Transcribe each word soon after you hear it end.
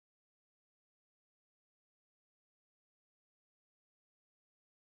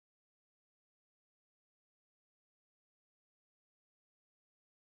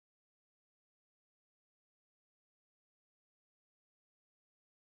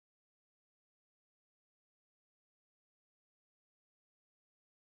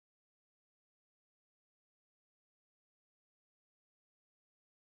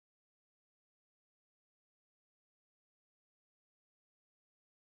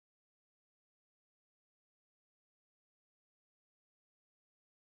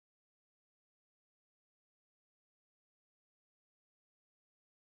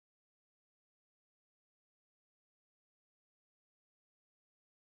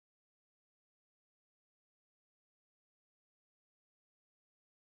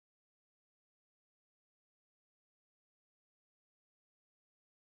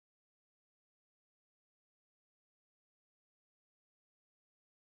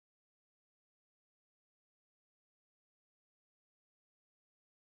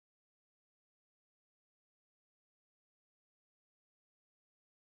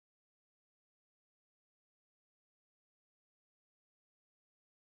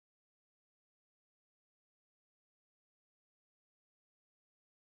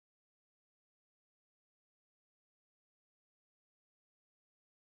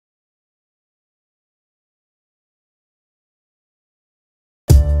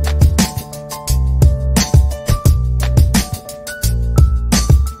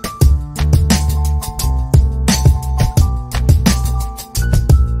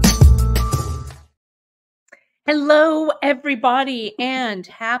Hello, everybody, and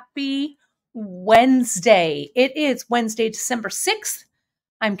happy Wednesday. It is Wednesday, December 6th.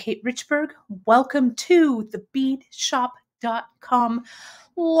 I'm Kate Richburg. Welcome to the Beadshop.com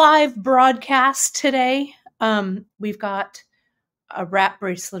live broadcast today. We've got a wrap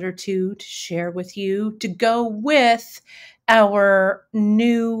bracelet or two to share with you to go with our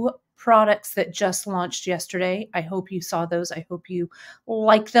new products that just launched yesterday. I hope you saw those. I hope you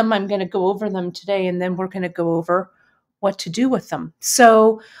like them. I'm going to go over them today, and then we're going to go over what to do with them.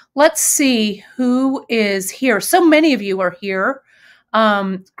 So let's see who is here. So many of you are here.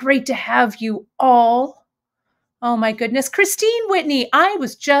 Great to have you all. Oh my goodness. Christine Whitney, I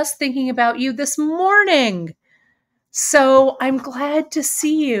was just thinking about you this morning. So I'm glad to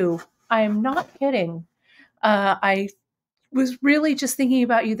see you. I'm not kidding. I was really just thinking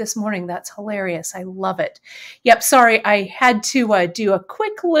about you this morning. That's hilarious. I love it. Yep, sorry, I had to do a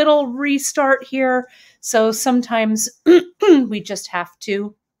quick little restart here. So sometimes we just have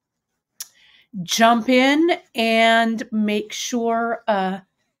to jump in and make sure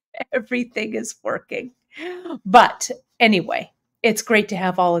everything is working. But anyway, it's great to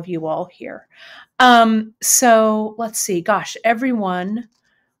have all of you all here. So let's see. Gosh, everyone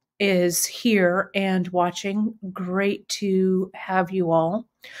is here and watching. Great to have you all.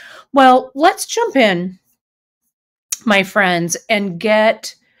 Well, let's jump in, my friends, and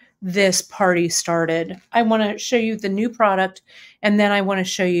get this party started. I want to show you the new product, and then I want to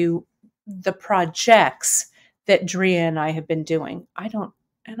show you the projects that Drea and I have been doing. I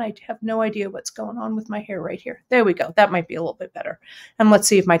have no idea what's going on with my hair right here. There we go. That might be a little bit better. And let's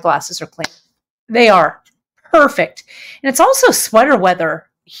see if my glasses are clean. They are perfect. And it's also sweater weather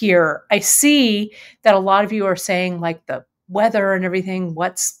here. I see that a lot of you are saying like the weather and everything,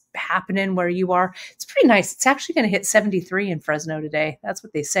 what's happening where you are. It's pretty nice. It's actually going to hit 73 in Fresno today. That's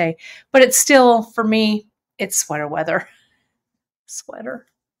what they say. But it's still, for me, it's sweater weather. Sweater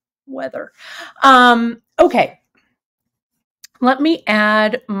weather. Okay. Let me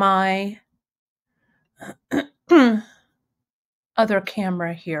add my other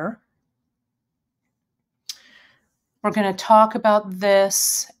camera here. We're going to talk about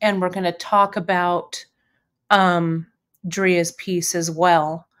this, and we're going to talk about Drea's piece as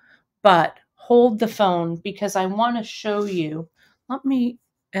well. But hold the phone because I want to show you. Let me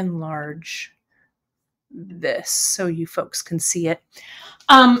enlarge this so you folks can see it.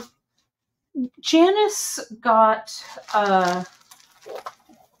 Janice got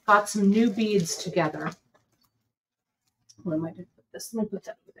some new beads together. Where am I going to put this? Let me put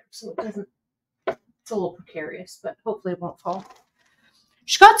that over there so it doesn't. It's a little precarious, but hopefully it won't fall.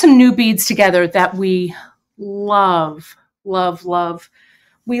 She got some new beads together that we love, love, love.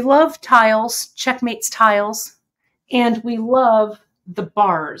 We love tiles, CzechMate's tiles, and we love the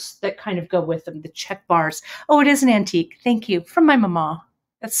bars that kind of go with them, the check bars. Oh, it is an antique. Thank you. From my mama.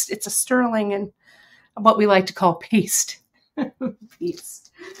 It's a sterling and what we like to call paste.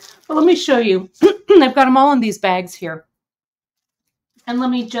 Paste. Well, let me show you. I've got them all in these bags here. And let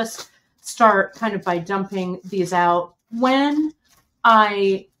me just start kind of by dumping these out. When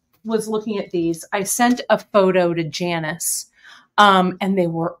I was looking at these, I sent a photo to Janice, and they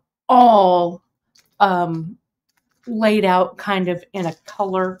were all laid out kind of in a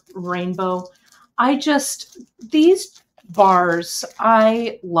color rainbow. These bars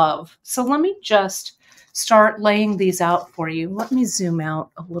I love. So let me just start laying these out for you. Let me zoom out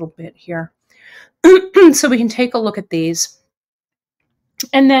a little bit here so we can take a look at these.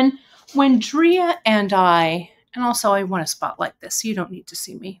 And then when Drea and I also I want to spotlight this so you don't need to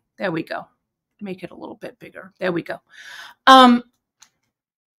see me. There we go. Make it a little bit bigger. There we go.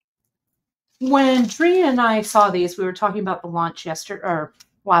 When Drea and I saw these, we were talking about the launch yesterday or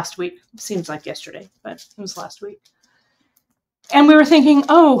last week. Seems like yesterday, but it was last week. And we were thinking,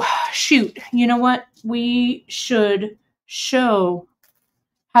 oh, shoot, you know what? We should show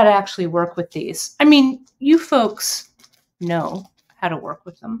how to actually work with these. I mean, you folks know how to work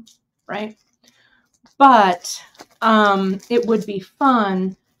with them, right? But it would be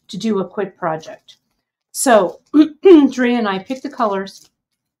fun to do a quick project. So Drea and I picked the colors.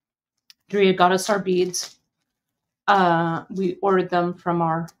 Drea got us our beads. We ordered them from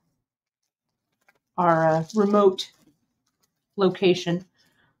our remote location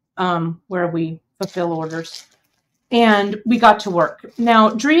where we fulfill orders. And we got to work. Now,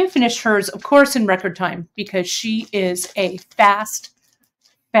 Drea finished hers, of course, in record time because she is a fast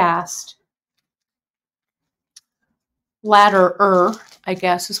ladderer, I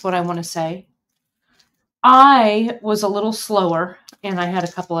guess is what I want to say. I was a little slower, and I had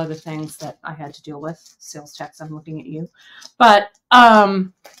a couple other things that I had to deal with. Sales tax, I'm looking at you. But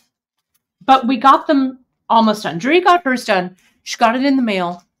we got them almost done. Drea got hers done. She got it in the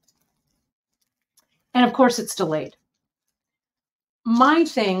mail. And of course it's delayed. My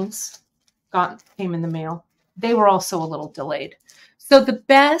things came in the mail. They were also a little delayed. So the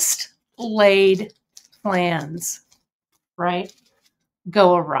best laid plans, right,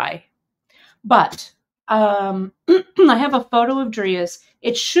 go awry. But I have a photo of Drea's.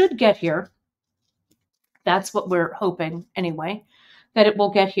 It should get here. That's what we're hoping anyway, that it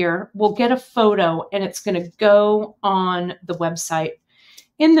will get here. We'll get a photo and it's going to go on the website.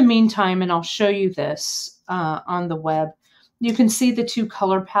 In the meantime, and I'll show you this on the web, you can see the two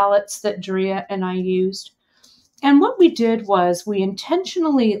color palettes that Drea and I used. And what we did was we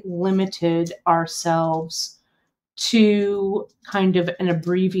intentionally limited ourselves to kind of an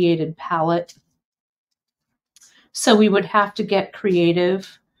abbreviated palette. So we would have to get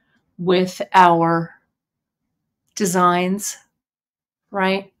creative with our designs,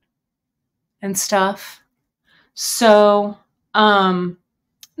 right? And stuff. So, not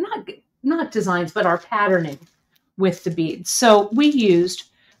designs, but our patterning with the beads. So we used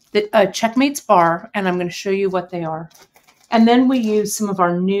the CzechMate's bar, and I'm going to show you what they are. And then we used some of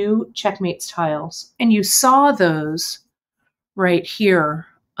our new CzechMate's tiles. And you saw those right here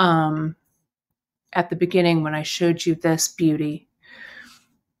at the beginning when I showed you this beauty.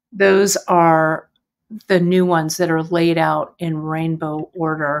 Those are the new ones that are laid out in rainbow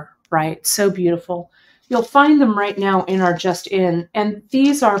order, right? So beautiful. You'll find them right now in our Just In, and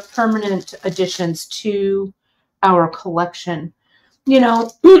these are permanent additions to our collection. You know,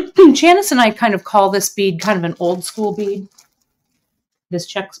 Janice and I kind of call this bead kind of an old school bead.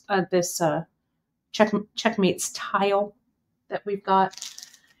 This CzechMate's tile that we've got.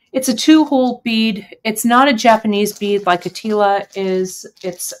 It's a 2-hole bead. It's not a Japanese bead like a Tila is.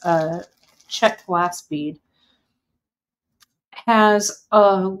 It's a Czech glass bead. Has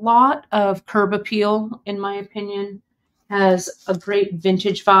a lot of curb appeal, in my opinion. Has a great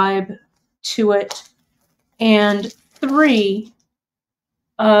vintage vibe to it. And 3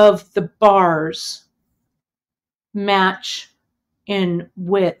 of the bars match in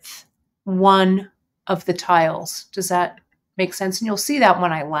width 1 of the tiles. Does that make sense? And you'll see that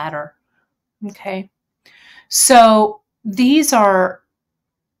when I ladder. Okay. So these are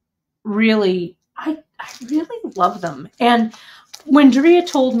really, I really love them. And when Drea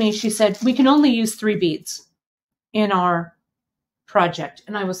told me, she said, we can only use 3 beads in our project.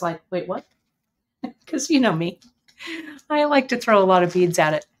 And I was like, wait, what? Because you know me. I like to throw a lot of beads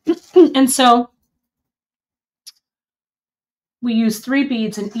at it. And so we used 3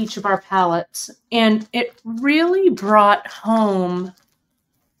 beads in each of our palettes. And it really brought home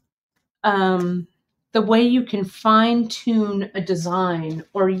the way you can fine-tune a design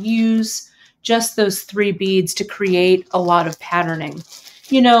or use just those 3 beads to create a lot of patterning.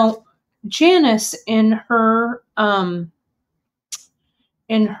 You know, Janice in her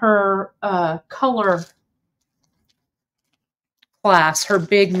color class, her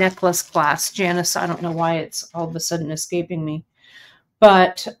big necklace class, Janice, I don't know why it's all of a sudden escaping me,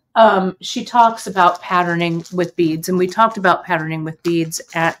 but she talks about patterning with beads, and we talked about patterning with beads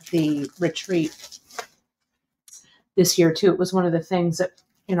at the retreat this year too. It was one of the things that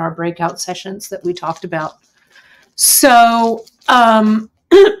in our breakout sessions that we talked about. So having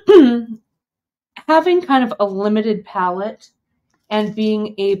kind of a limited palette and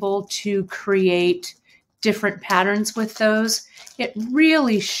being able to create different patterns with those, it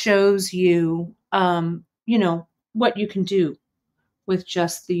really shows you, you know, what you can do with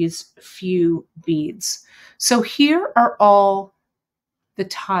just these few beads. So here are all the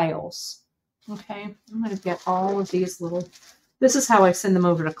tiles. Okay, I'm going to get all of these little, this is how I send them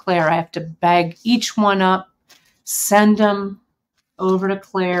over to Claire. I have to bag each one up, send them over to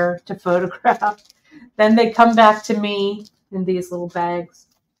Claire to photograph. Then they come back to me in these little bags.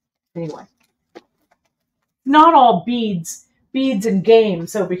 Anyway, not all beads and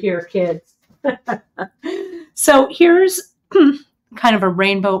games over here, kids. So here's kind of a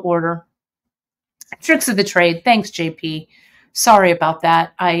rainbow order. Tricks of the trade. Thanks, JP. Sorry about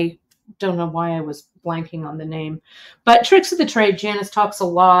that. I don't know why I was blanking on the name. But Tricks of the Trade, Janice talks a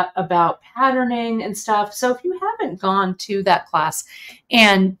lot about patterning and stuff. So if you haven't gone to that class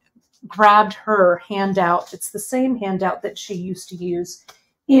and grabbed her handout, it's the same handout that she used to use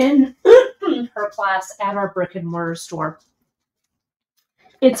in her class at our brick and mortar store.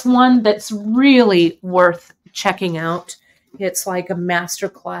 It's one that's really worth checking out. It's like a master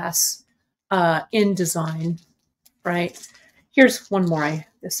class in design, right? Here's one more.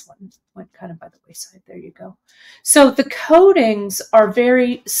 This one went kind of by the wayside. There you go. So the coatings are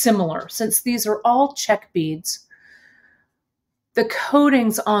very similar. Since these are all Czech beads, the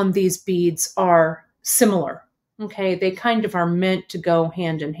coatings on these beads are similar. Okay, they kind of are meant to go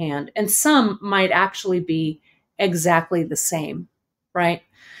hand in hand, and some might actually be exactly the same, right?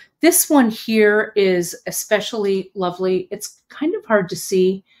 This one here is especially lovely. It's kind of hard to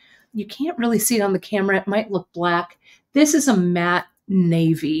see. You can't really see it on the camera. It might look black. This is a matte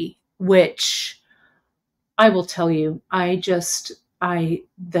navy, which I will tell you, the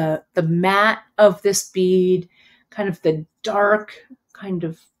matte of this bead, kind of the dark kind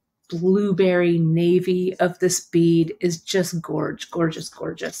of blueberry navy of this bead is just gorgeous, gorgeous,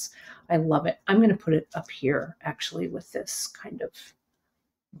 gorgeous. I love it. I'm going to put it up here actually with this kind of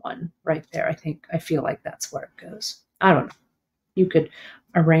one right there. I feel like that's where it goes. I don't know. You could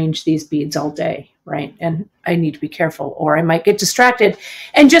arrange these beads all day, right? And I need to be careful or I might get distracted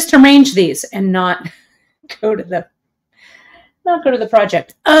and just arrange these and not go to the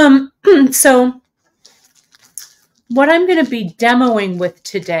project. So what I'm going to be demoing with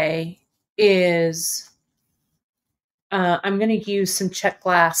today is I'm going to use some check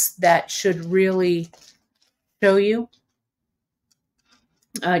glass that should really show you.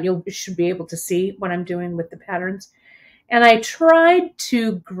 You should be able to see what I'm doing with the patterns. And I tried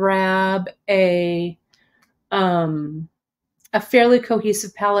to grab a fairly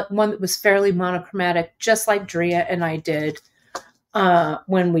cohesive palette, one that was fairly monochromatic, just like Drea and I did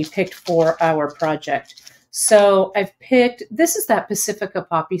when we picked for our project. So I've picked, this is that Pacifica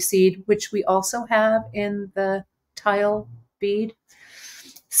poppy seed, which we also have in the tile bead.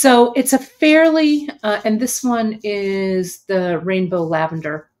 So it's a fairly, and this one is the rainbow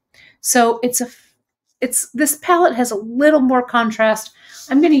lavender. So this palette has a little more contrast.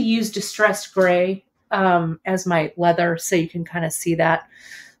 I'm going to use distressed gray as my leather so you can kind of see that.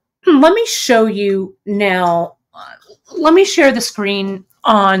 Let me show you now. Let me share the screen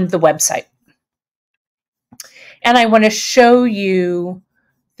on the website. And I want to show you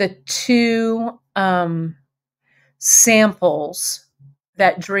the two samples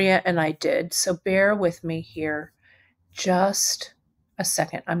that Drea and I did. So bear with me here just a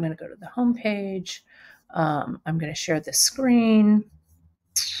second. I'm going to go to the home page. I'm going to share the screen.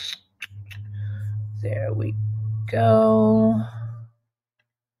 There we go.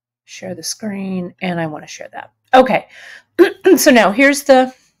 Share the screen, and I want to share that. Okay, so now here's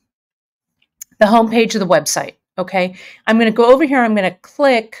the home page of the website. Okay, I'm going to go over here. I'm going to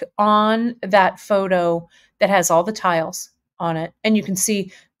click on that photo that has all the tiles on it, and you can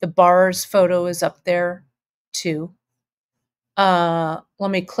see the bars photo is up there too. Let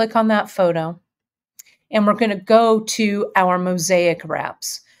me click on that photo, and we're going to go to our Mosaic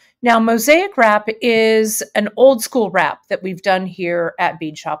Wraps. Now, Mosaic Wrap is an old school wrap that we've done here at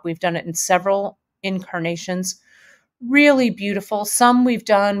Beadshop. We've done it in several incarnations. Really beautiful. Some we've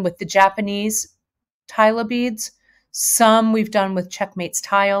done with the Japanese Tila beads. Some we've done with CzechMate's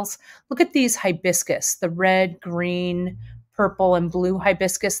tiles. Look at these hibiscus, the red, green, purple, and blue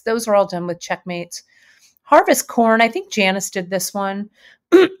hibiscus. Those are all done with CzechMate's. Harvest corn, I think Janice did this one.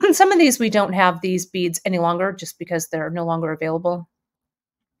 Some of these, we don't have these beads any longer just because they're no longer available.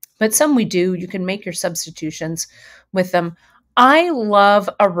 But some we do. You can make your substitutions with them. I love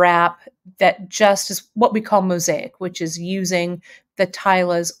a wrap that just is what we call mosaic, which is using the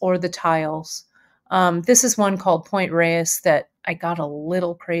tilas or the tiles. This is one called Point Reyes that I got a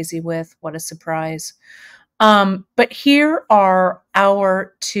little crazy with. What a surprise. But here are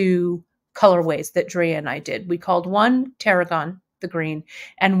our two colorways that Drea and I did. We called one Tarragon, the green,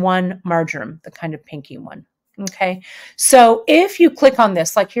 and one Marjoram, the kind of pinky one. Okay, so if you click on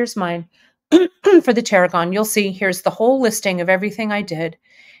this, like here's mine for the Tarragon, you'll see here's the whole listing of everything I did.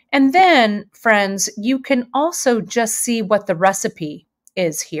 And then, friends, you can also just see what the recipe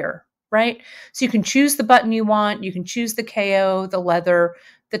is here, right? So you can choose the button you want. You can choose the KO, the leather,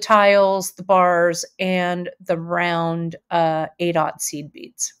 the tiles, the bars, and the round 8/0 seed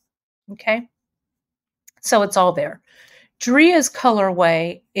beads. Okay, so it's all there. Drea's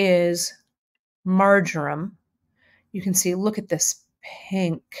colorway is Marjoram. You can see, look at this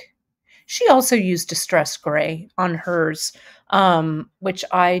pink. She also used distressed gray on hers, which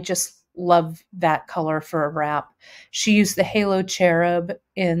I just love that color for a wrap. She used the Halo Cherub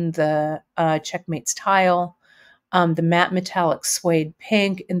in the CzechMate's tile, the matte metallic suede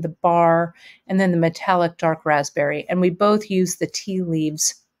pink in the bar, and then the metallic dark raspberry. And we both used the tea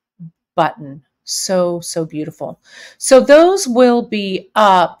leaves button. So, so beautiful. So those will be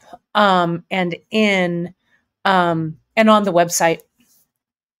up and in and on the website.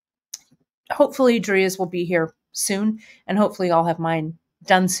 Hopefully Drea's will be here soon, and hopefully I'll have mine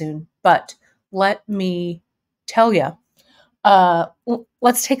done soon. But let me tell you,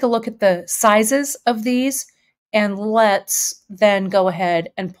 let's take a look at the sizes of these And let's then go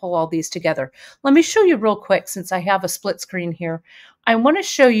ahead and pull all these together. Let me show you real quick, since I have a split screen here. I want to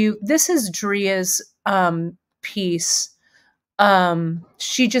show you, this is Dria's piece.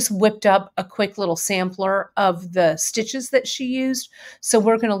 She just whipped up a quick little sampler of the stitches that she used. So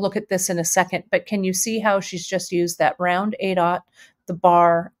we're going to look at this in a second, but can you see how she's just used that round A-dot, the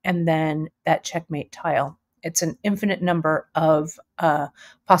bar, and then that CzechMate tile? It's an infinite number of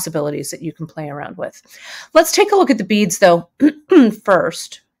possibilities that you can play around with. Let's take a look at the beads though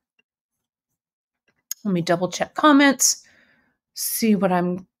first. Let me double check comments, see what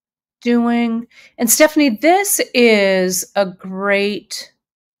I'm doing. And Stephanie, this is a great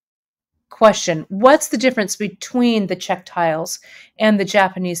question. What's the difference between the Czech tiles and the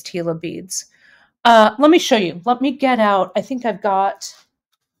Japanese Tila beads? Let me show you. Let me get out. I think I've got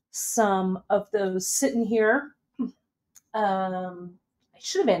some of those sitting here. I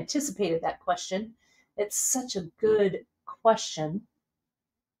should have anticipated that question. It's such a good question.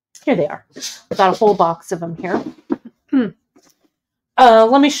 Here they are. I've got a whole box of them here.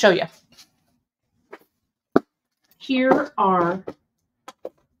 Let me show you. Here are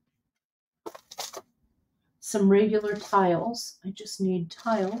some regular tiles. I just need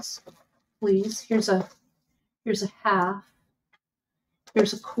tiles, please. Here's a half.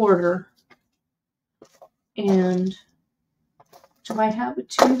 Here's a quarter. And do I have a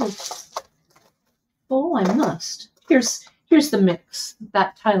tube of full? I must. Here's the mix.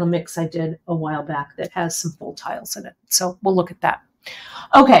 That tile mix I did a while back that has some full tiles in it. So we'll look at that.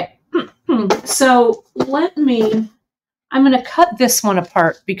 Okay. So I'm going to cut this one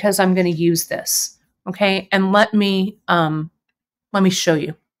apart because I'm going to use this. Okay. And let me show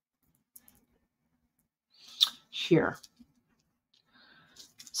you here.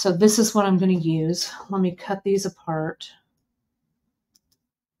 So this is what I'm going to use. Let me cut these apart.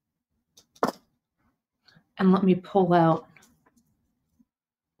 And let me pull out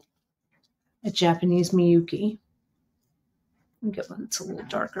a Japanese Miyuki. Let me get one that's a little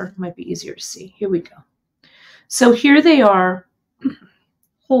darker. It might be easier to see. Here we go. So here they are.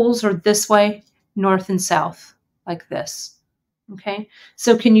 Holes are this way, north and south, like this. Okay.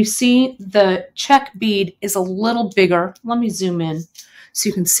 So can you see the Czech bead is a little bigger? Let me zoom in so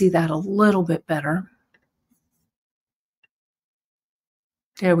you can see that a little bit better.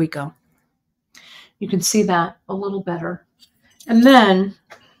 There we go. You can see that a little better. And then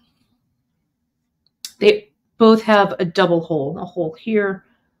they both have a double hole, a hole here,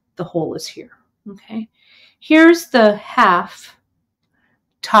 the hole is here. Okay. Here's the half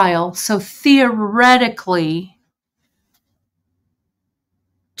tile. So theoretically,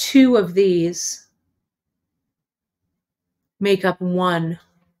 two of these make up one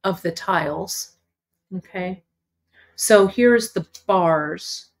of the tiles. Okay. So here's the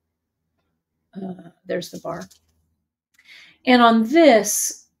bars. There's the bar. And on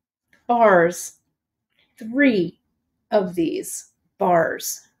this bars, 3 of these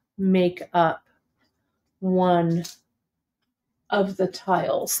bars make up one of the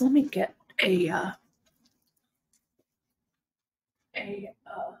tiles. Let me get a do I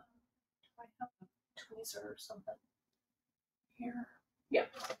have a tweezer or something here? Yeah.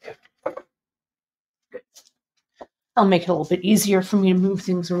 Good. I'll make it a little bit easier for me to move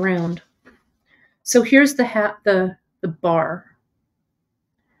things around. So here's the bar.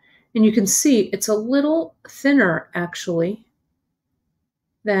 And you can see it's a little thinner actually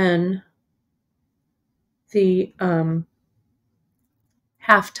than the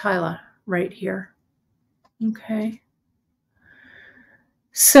half tile right here. Okay.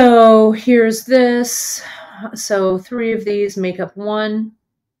 So here's this. So 3 of these make up one.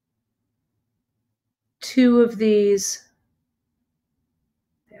 2 of these,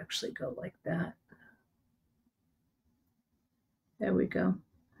 they actually go like that. There we go.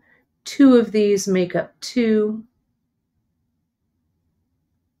 2 of these make up 2.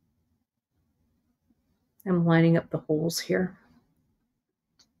 I'm lining up the holes here.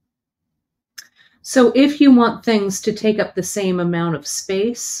 So if you want things to take up the same amount of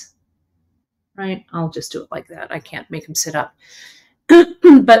space, right, I'll just do it like that. I can't make them sit up.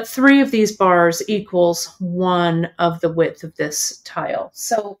 But 3 of these bars equals 1 of the width of this tile.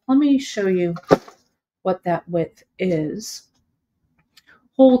 So let me show you what that width is.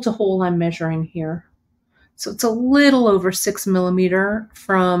 Hole to hole I'm measuring here. So it's a little over 6 millimeter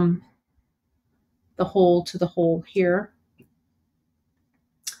from the hole to the hole here.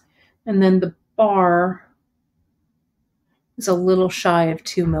 And then the bar is a little shy of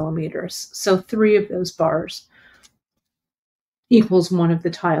 2 millimeters. So 3 of those bars equals 1 of the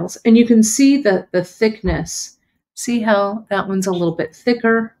tiles. And you can see the thickness. See how that one's a little bit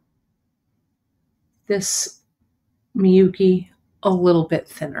thicker? This Miyuki a little bit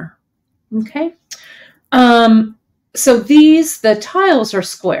thinner. Okay. So the tiles are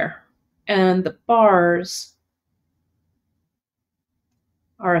square and the bars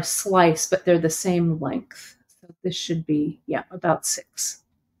are a slice, but they're the same length. So this should be, yeah, about 6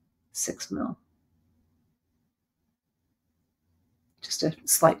 mil. Just a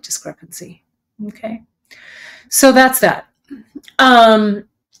slight discrepancy. Okay. So that's that.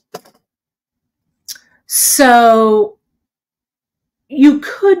 So you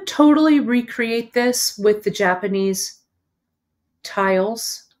could totally recreate this with the Japanese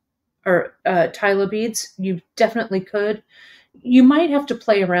tiles or tila beads. You definitely could. You might have to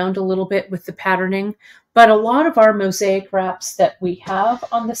play around a little bit with the patterning, but a lot of our mosaic wraps that we have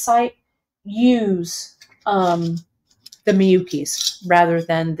on the site use the Miyukis rather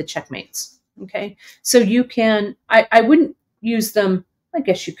than the CzechMates. Okay, so you can, I wouldn't use them, I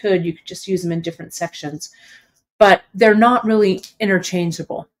guess you could just use them in different sections, but they're not really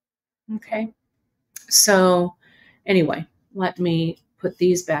interchangeable. Okay, so anyway, let me put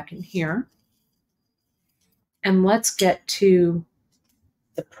these back in here and let's get to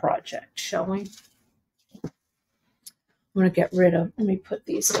the project, shall we? I'm going to get rid of, let me put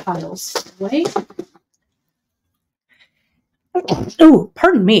these tiles away. Oh,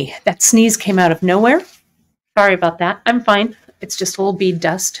 pardon me. That sneeze came out of nowhere. Sorry about that. I'm fine. It's just old bead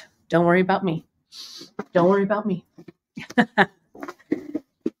dust. Don't worry about me. Don't worry about me. Let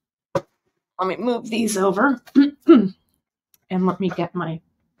me move these over and let me get my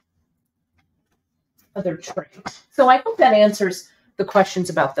other tray. So I hope that answers the questions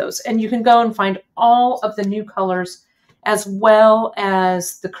about those. And you can go and find all of the new colors as well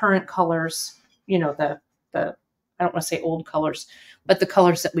as the current colors, you know, the I don't want to say old colors, but the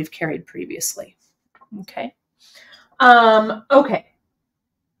colors that we've carried previously. Okay. Okay.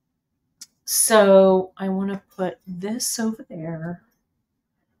 So I want to put this over there.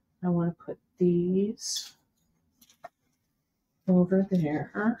 I want to put these over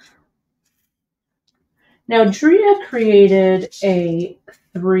there. Now, Drea created a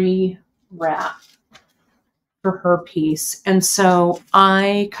 3 wrap for her piece. And so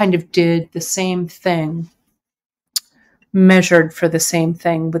I kind of did the same thing, measured for the same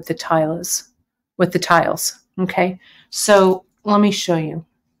thing with the tiles. Okay. So let me show you.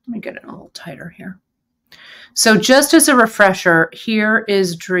 Let me get it a little tighter here. So just as a refresher, here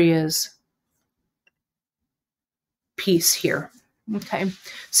is Drea's piece here. Okay.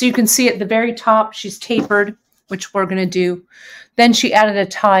 So you can see at the very top, she's tapered, which we're going to do. Then she added a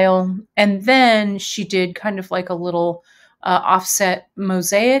tile, and then she did kind of like a little offset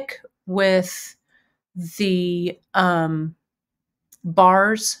mosaic with the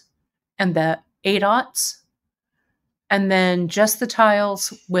bars and the 8/0, and then just the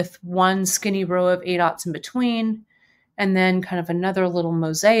tiles with one skinny row of 8/0 in between, and then kind of another little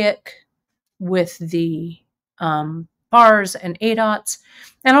mosaic with the bars and 8/0.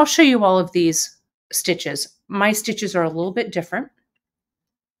 And I'll show you all of these stitches. My stitches are a little bit different.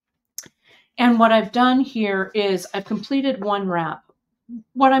 And what I've done here is I've completed one wrap.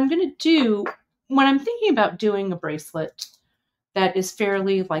 What I'm going to do when I'm thinking about doing a bracelet that is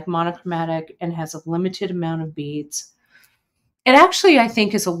fairly like monochromatic and has a limited amount of beads, it actually, I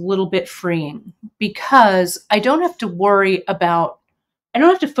think, is a little bit freeing because I don't have to worry about, I don't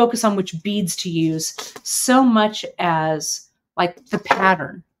have to focus on which beads to use so much as like the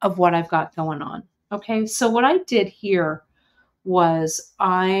pattern of what I've got going on. Okay, so what I did here was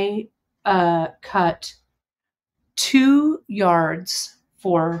I cut 2 yards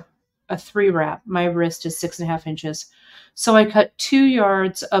for a 3 wrap. My wrist is 6.5 inches. So I cut 2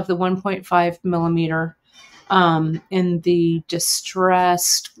 yards of the 1.5 millimeter in the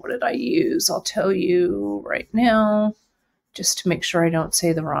distressed, what did I use? I'll tell you right now, just to make sure I don't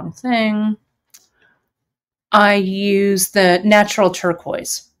say the wrong thing. I use the natural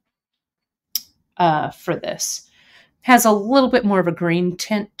turquoise for this. Has a little bit more of a green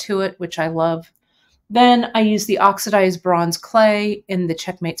tint to it, which I love. Then I use the oxidized bronze clay in the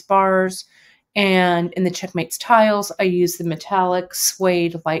CzechMate's bars, and in the CzechMate's tiles, I use the metallic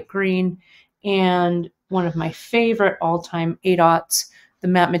suede light green, and one of my favorite all-time 8/0, the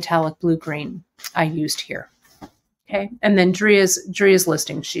matte metallic blue green I used here. Okay, and then Drea's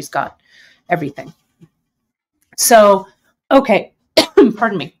listing, she's got everything. So, okay,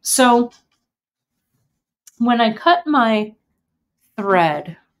 pardon me. So when I cut my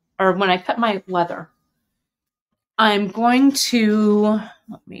thread, or when I cut my leather, I'm going to,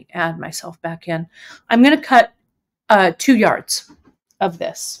 let me add myself back in. I'm going to cut 2 yards of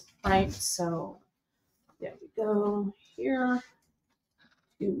this, right? So there we go here,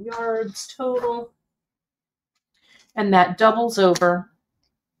 2 yards total. and that doubles over.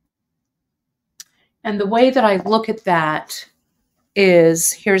 And the way that I look at that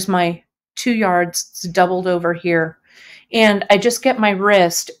is, here's my 2 yards, it's doubled over here. And I just get my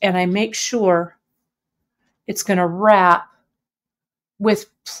wrist and I make sure it's going to wrap with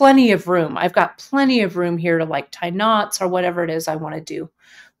plenty of room. I've got plenty of room here to like tie knots or whatever it is I want to do.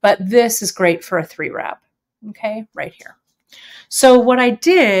 But this is great for a 3 wrap. Okay, right here. So what I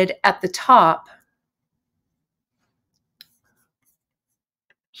did at the top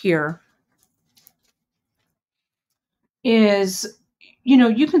here is, you know,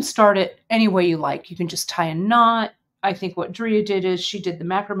 you can start it any way you like. You can just tie a knot. I think what Drea did is she did the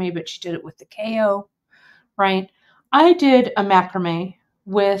macrame, but she did it with the KO, right? I did a macrame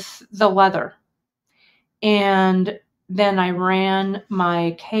with the leather, and then I ran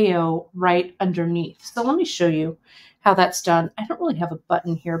my KO right underneath. So let me show you how that's done. I don't really have a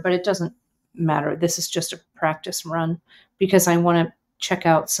button here, but it doesn't matter. This is just a practice run because I want to check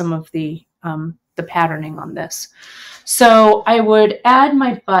out some of the patterning on this. So I would add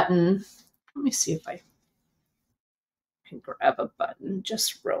my button. Let me see if I can grab a button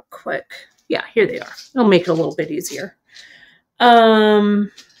just real quick. Yeah, here they are. It'll make it a little bit easier.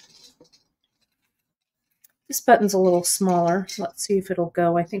 This button's a little smaller. Let's see if it'll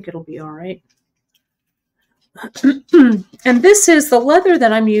go. I think it'll be all right. And this is the leather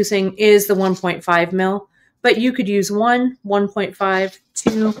that I'm using is the 1.5 mil, but you could use 1, 1.5,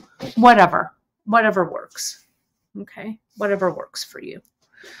 2, whatever works. Okay, whatever works for you.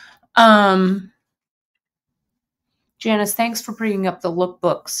 Janice, thanks for bringing up the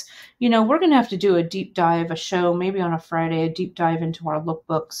lookbooks. You know, we're going to have to do a deep dive, a show, maybe on a Friday, a deep dive into our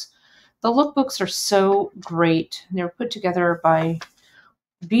lookbooks. The lookbooks are so great. They were put together by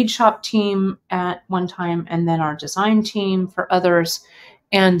Beadshop team at one time and then our design team for others.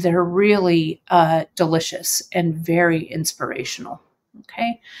 And they're really delicious and very inspirational.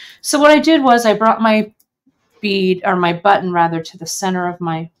 Okay. So what I did was I brought my bead, or my button rather, to the center of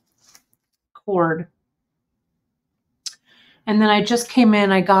my cord. And then I just came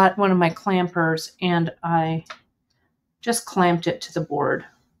in, I got one of my clampers and I just clamped it to the board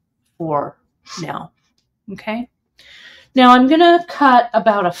for now. Okay. Now I'm going to cut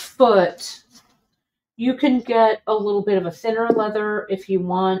about 1 foot. You can get a little bit of a thinner leather if you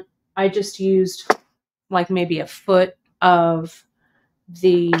want. I just used like maybe 1 foot of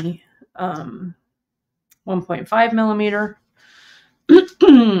the 1.5 millimeter.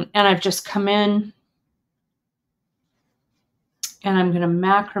 And I've just come in and I'm going to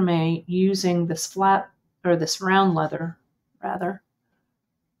macrame using this flat, or this round leather rather.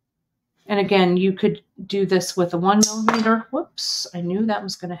 And again, you could do this with a 1 millimeter. Whoops, I knew that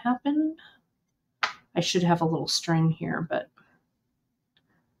was going to happen. I should have a little string here, but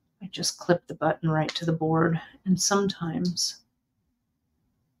I just clip the button right to the board, and sometimes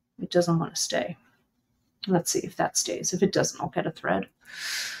it doesn't want to stay. Let's see if that stays. If it doesn't, I'll get a thread.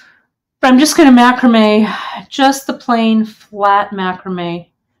 But I'm just going to macrame, just the plain flat macrame,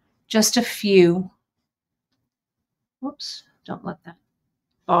 just a few. Whoops, don't let that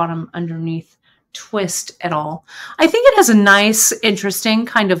bottom underneath twist at all. I think it has a nice, interesting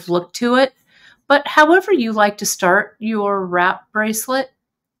kind of look to it, but however you like to start your wrap bracelet,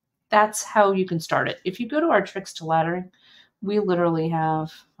 that's how you can start it. If you go to our Tricks to Laddering, we literally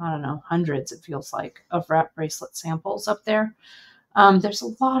have, I don't know, hundreds, it feels like, of wrap bracelet samples up there. There's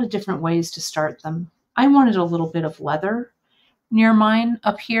a lot of different ways to start them. I wanted a little bit of leather near mine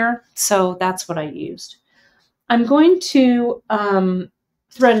up here, so that's what I used. I'm going to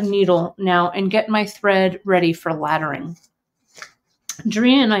thread a needle now and get my thread ready for laddering.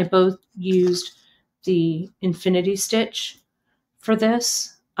 Drea and I both used the infinity stitch for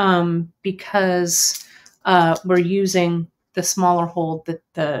this because we're using the smaller hole,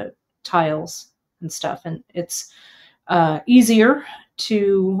 the tiles and stuff, and it's easier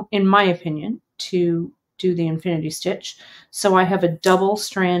to, in my opinion, to do the infinity stitch. So I have a double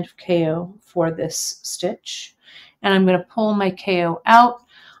strand of KO for this stitch, and I'm going to pull my KO out.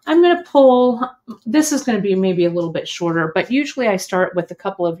 I'm going to pull, this is going to be maybe a little bit shorter, but usually I start with a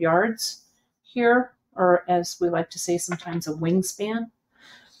couple of yards here, or as we like to say sometimes, a wingspan.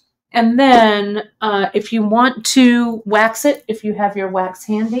 And then if you want to wax it, if you have your wax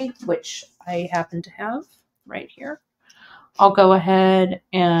handy, which I happen to have right here, I'll go ahead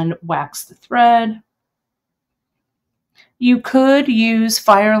and wax the thread. You could use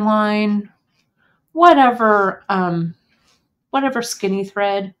Fireline, whatever skinny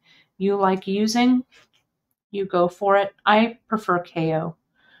thread you like using, you go for it. I prefer KO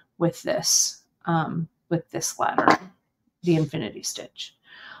with this ladder, the infinity stitch.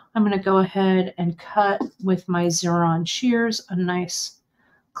 I'm going to go ahead and cut with my Xeron shears a nice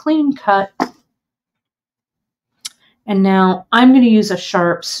clean cut. And now I'm going to use a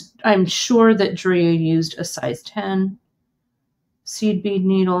sharps. I'm sure that Drea used a size 10 seed bead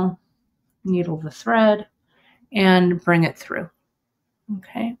needle, needle the thread, and bring it through.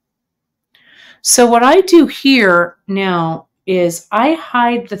 Okay. So what I do here now is I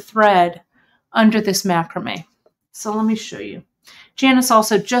hide the thread under this macrame. So let me show you. Janice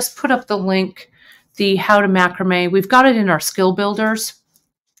also just put up the link, the how to macrame. We've got it in our skill builders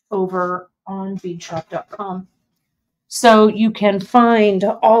over on beadshop.com. So you can find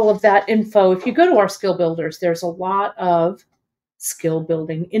all of that info. If you go to our skill builders, there's a lot of skill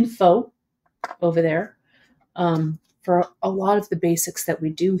building info over there for a lot of the basics that we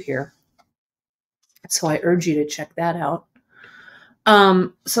do here. So I urge you to check that out.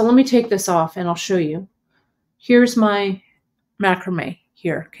 So let me take this off and I'll show you. Here's my macrame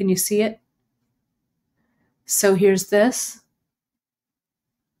here. Can you see it? So here's this.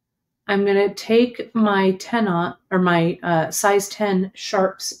 I'm going to take my 10 or my size 10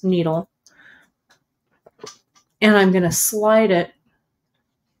 sharps needle and I'm going to slide it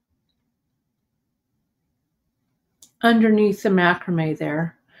underneath the macrame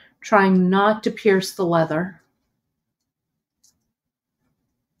there, trying not to pierce the leather.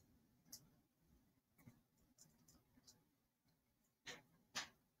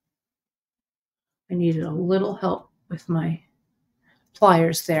 I needed a little help with my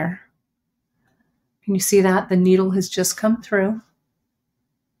pliers there. Can you see that? The needle has just come through.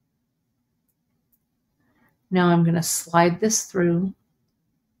 Now I'm going to slide this through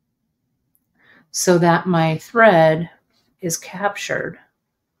so that my thread is captured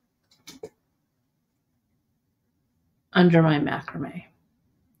under my macrame.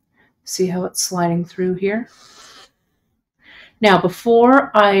 See how it's sliding through here? Now,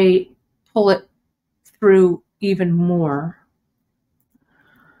 before I pull it through even more,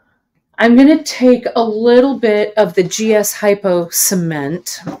 I'm going to take a little bit of the GS Hypo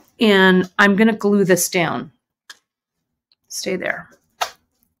cement and I'm going to glue this down. Stay there. Let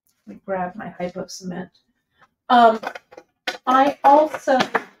me grab my Hypo cement. I also,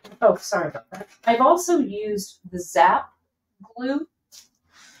 oh, sorry about that. I've also used the Zap glue.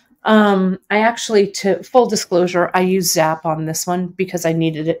 I actually, to full disclosure, I used Zap on this one because I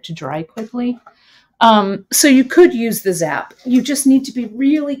needed it to dry quickly. So you could use the Zap. You just need to be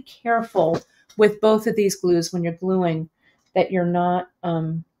really careful with both of these glues when you're gluing that you're not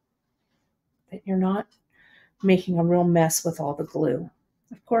making a real mess with all the glue.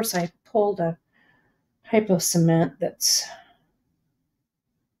 Of course, I pulled a Hypo cement that's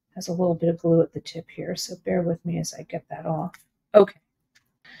has a little bit of glue at the tip here, so bear with me as I get that off. Okay.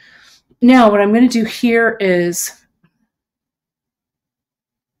 Now what I'm going to do here is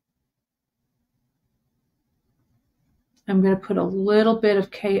I'm going to put a little bit of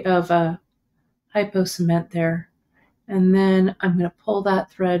Hypo cement there, and then I'm going to pull that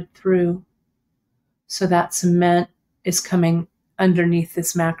thread through so that cement is coming underneath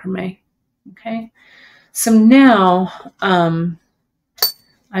this macrame. Okay, so now I'm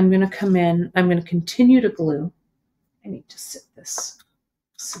going to come in, I'm going to continue to glue. I need to sit this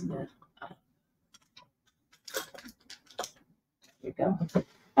cement up. There you go.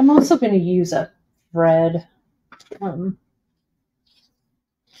 I'm also going to use a thread. A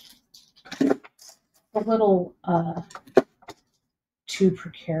little too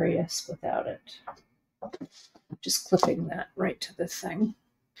precarious without it. Just clipping that right to the thing.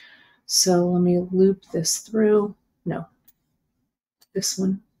 So let me loop this through. No, this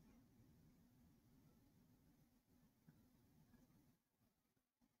one.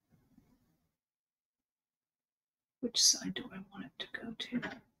 Which side do I want it to go to?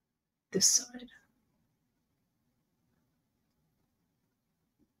 This side.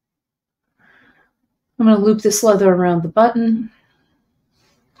 I'm going to loop this leather around the button.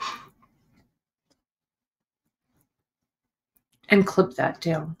 And clip that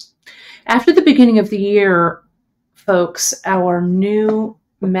down. After the beginning of the year, folks, our new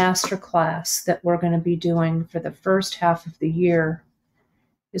masterclass that we're going to be doing for the first half of the year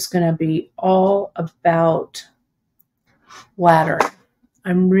is going to be all about laddering.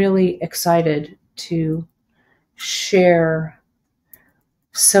 I'm really excited to share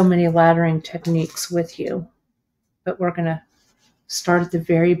so many laddering techniques with you, but we're going to start at the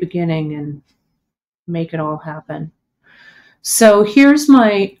very beginning and make it all happen. So here's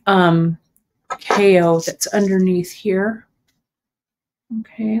my KO that's underneath here.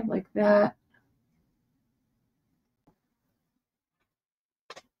 Okay, like that.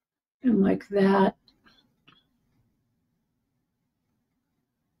 And like that.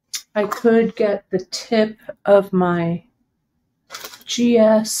 I could get the tip of my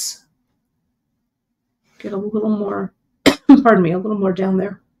GS, get a little more, pardon me, a little more down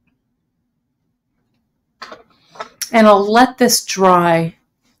there. And I'll let this dry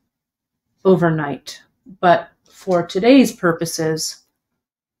overnight. But for today's purposes,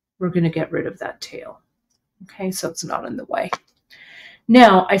 we're going to get rid of that tail. Okay, so it's not in the way.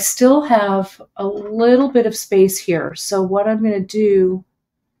 Now, I still have a little bit of space here. So what I'm going to do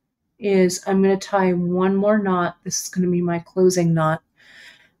is I'm going to tie one more knot. This is going to be my closing knot.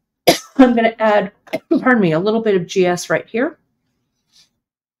 I'm going to add, pardon me, a little bit of GS right here.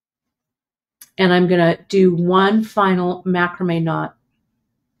 And I'm going to do one final macrame knot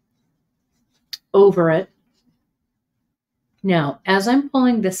over it. Now, as I'm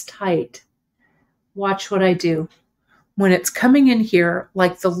pulling this tight, watch what I do. When it's coming in here,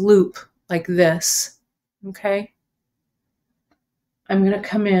 like the loop, like this, okay, I'm going to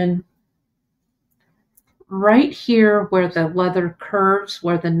come in right here where the leather curves,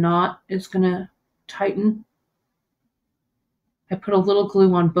 where the knot is going to tighten. I put a little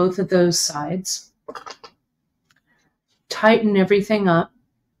glue on both of those sides. Tighten everything up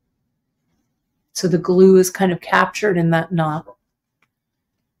so the glue is kind of captured in that knot.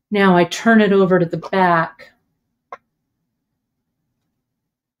 Now I turn it over to the back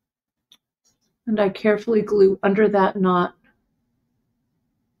and I carefully glue under that knot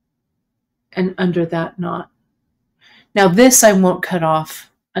and under that knot. Now this I won't cut off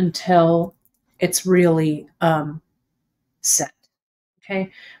until it's really set.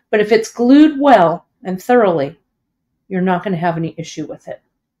 Okay, but if it's glued well and thoroughly, you're not going to have any issue with it.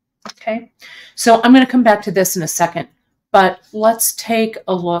 Okay, so I'm going to come back to this in a second, but let's take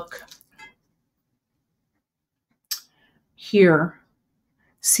a look here.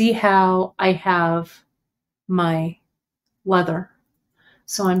 See how I have my leather.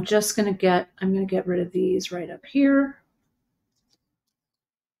 So I'm just going to get rid of these right up here.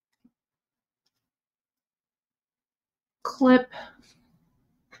 Clip.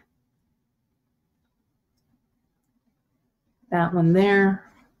 That one there.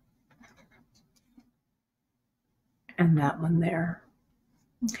 And that one there.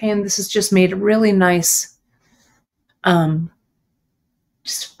 Okay, and this has just made a really nice,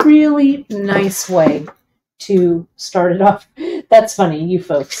 just really nice way to start it off. That's funny, you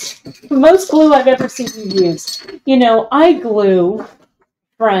folks. Most glue I've ever seen you use. You know, I glue,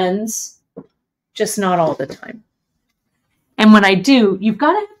 friends, just not all the time. And when I do, you've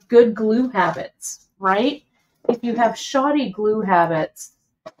got to have good glue habits, right? If you have shoddy glue habits,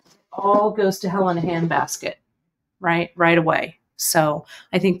 all goes to hell in a handbasket, right away. So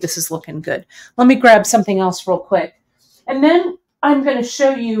I think this is looking good. Let me grab something else real quick. And then I'm going to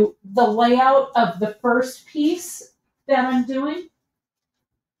show you the layout of the first piece that I'm doing.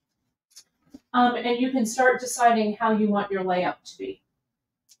 And you can start deciding how you want your layout to be.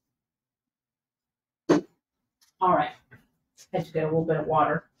 All right. I had to get a little bit of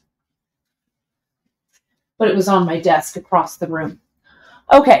water. But it was on my desk across the room.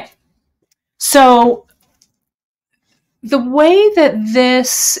 Okay. So the way that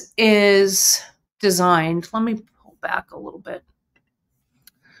this is designed, let me pull back a little bit.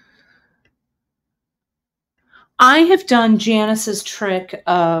 I have done Janice's trick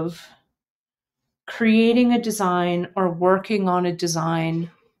of creating a design or working on a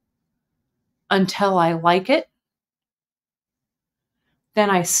design until I like it. Then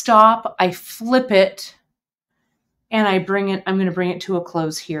I stop, I flip it, and I'm going to bring it to a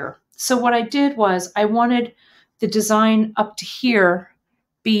close here. So what I did was I wanted the design up to here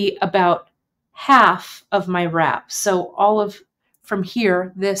be about half of my wrap. So all of from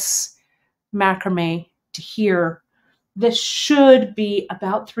here, this macrame to here, this should be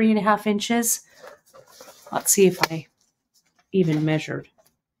about 3.5 inches. Let's see if I even measured.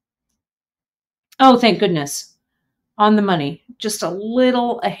 Oh, thank goodness. On the money, just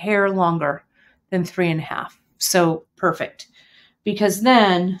a hair longer than 3.5. So perfect. Because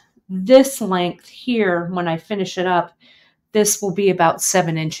then this length here, when I finish it up, this will be about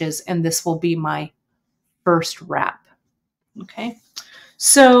 7 inches and this will be my first wrap. Okay.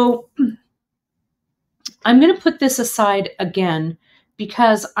 So I'm going to put this aside again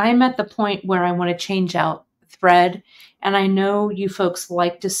because I'm at the point where I want to change out thread. And I know you folks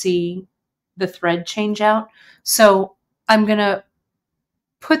like to see the thread change out. So I'm going to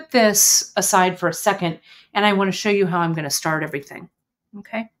put this aside for a second and I want to show you how I'm going to start everything.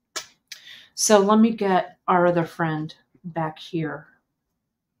 Okay. So let me get our other friend back here.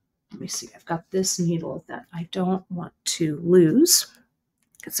 Let me see. I've got this needle that I don't want to lose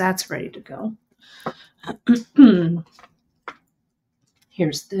because that's ready to go. Here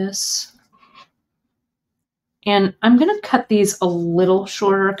Here's this. And I'm going to cut these a little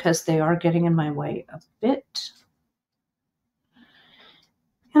shorter because they are getting in my way a bit.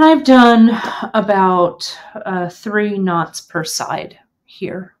 And I've done about 3 knots per side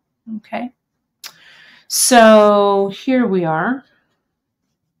here. Okay. So here we are.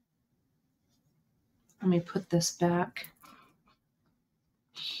 Let me put this back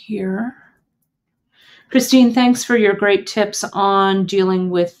here. Christine, thanks for your great tips on dealing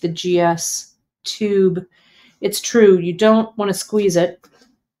with the GS tube. It's true, you don't want to squeeze it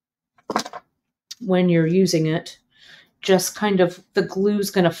when you're using it. Just kind of, the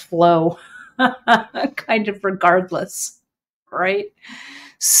glue's going to flow kind of regardless, right?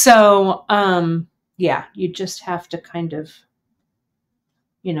 So, yeah, you just have to kind of,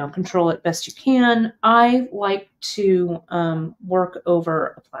 you know, control it best you can. I like to work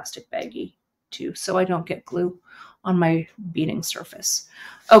over a plastic baggie too, so I don't get glue on my beading surface.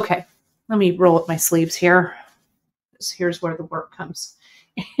 Okay, let me roll up my sleeves here. Here's where the work comes.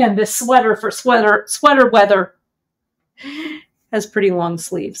 And this sweater for sweater weather has pretty long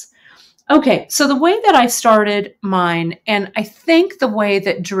sleeves. Okay, so the way that I started mine, and I think the way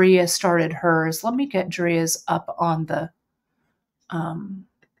that Drea started hers, let me get Drea's up on the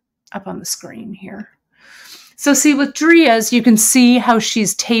screen here. So see with Drea's, you can see how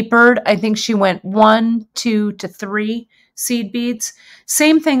she's tapered. I think she went 1, 2 to 3 seed beads.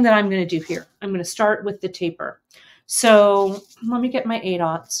 Same thing that I'm going to do here. I'm going to start with the taper. So let me get my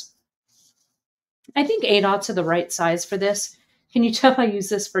 8/0. I think 8/0 are the right size for this. Can you tell I use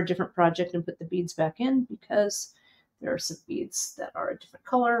this for a different project and put the beads back in because there are some beads that are a different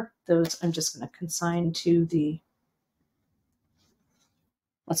color. Those I'm just going to consign to the,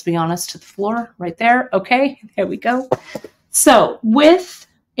 let's be honest, to the floor right there. Okay, there we go. So with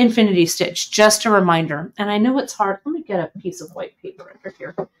Infinity Stitch, just a reminder, and I know it's hard. Let me get a piece of white paper under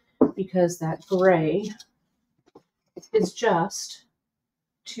here because that gray is just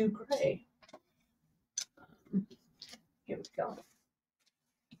too gray. Here we go.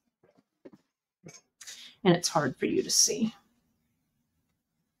 And it's hard for you to see.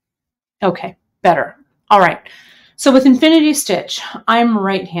 Okay, better. All right. So with Infinity Stitch, I'm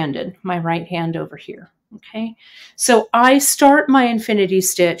right-handed, my right hand over here. Okay. So I start my Infinity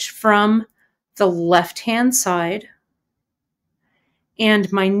Stitch from the left-hand side, and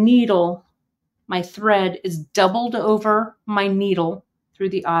my needle, my thread is doubled over my needle through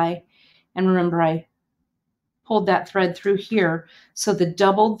the eye. And remember, I pulled that thread through here. So the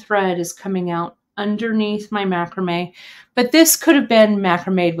doubled thread is coming out underneath my macrame. But this could have been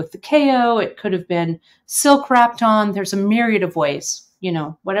macrame with the KO. It could have been silk wrapped on. There's a myriad of ways, you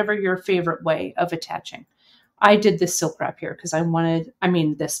know, whatever your favorite way of attaching. I did this silk wrap here because I wanted,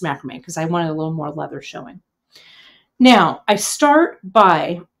 this macrame because I wanted a little more leather showing. Now I start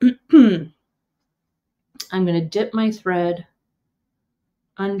by, I'm going to dip my thread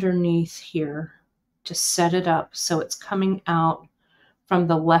underneath here to set it up so it's coming out from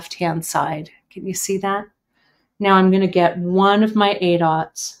the left-hand side. Can you see that? Now I'm going to get one of my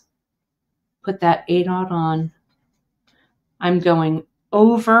 8/0, put that 8/0 on. I'm going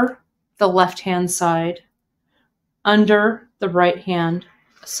over the left-hand side, under the right-hand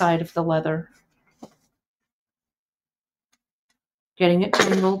side of the leather, getting it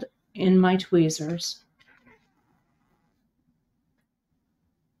tangled in my tweezers.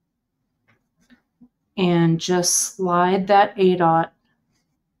 And just slide that 8/0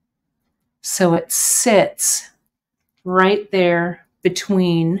 so it sits right there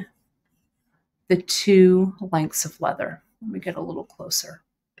between the 2 lengths of leather. Let me get a little closer.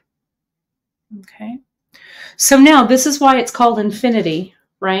 Okay. So now this is why it's called Infinity,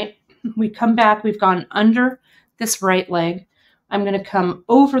 right? We come back, we've gone under this right leg. I'm going to come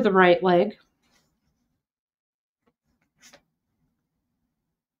over the right leg.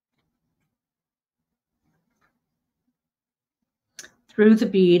 Through the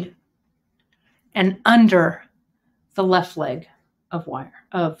bead and under the left leg of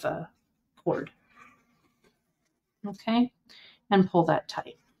cord. Okay, and pull that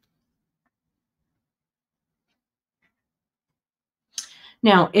tight.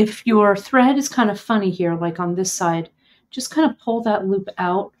 Now, if your thread is kind of funny here, like on this side, just kind of pull that loop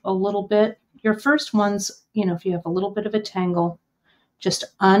out a little bit. Your first ones, you know, if you have a little bit of a tangle, just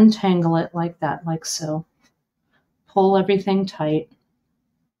untangle it like that, like so. Pull everything tight.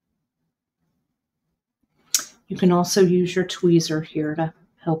 You can also use your tweezer here to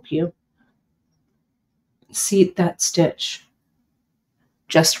help you seat that stitch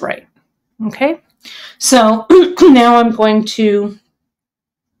just right. Okay, so now I'm going to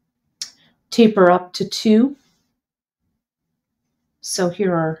taper up to 2. So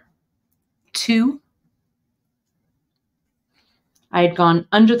here are 2. I had gone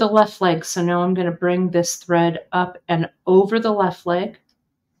under the left leg, so now I'm going to bring this thread up and over the left leg,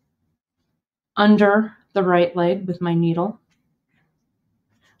 under the right leg with my needle.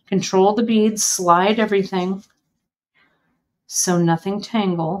 Control the beads, slide everything so nothing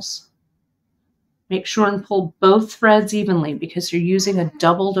tangles. Make sure and pull both threads evenly because you're using a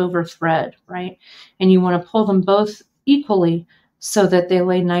doubled over thread, right? And you want to pull them both equally so that they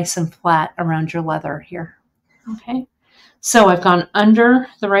lay nice and flat around your leather here. Okay, so I've gone under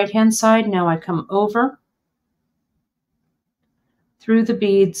the right-hand side. Now I come over through the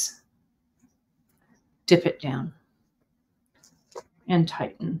beads, dip it down, and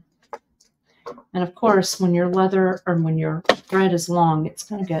tighten. And of course, when your leather or when your thread is long, it's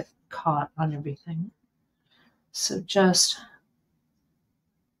going to get caught on everything. So just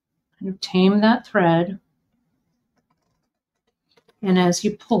kind of tame that thread. And as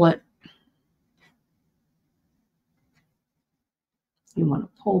you pull it, you want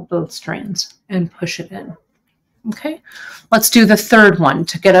to pull both strands and push it in. Okay, let's do the third one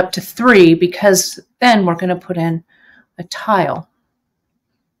to get up to 3 because then we're going to put in a tile.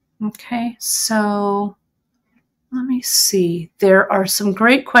 Okay, so let me see. There are some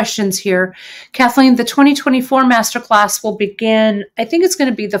great questions here. Kathleen, the 2024 masterclass will begin, I think it's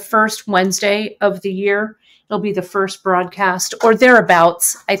going to be the first Wednesday of the year. It'll be the first broadcast or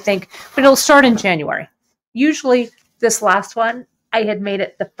thereabouts, I think, but it'll start in January. Usually this last one, I had made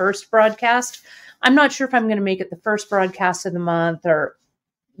it the first broadcast. I'm not sure if I'm going to make it the first broadcast of the month or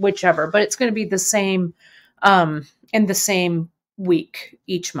whichever, but it's going to be the same in the same week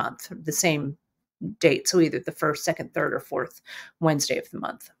each month, the same date. So either the first, second, third, or fourth Wednesday of the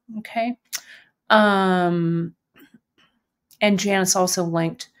month. Okay. And Janice also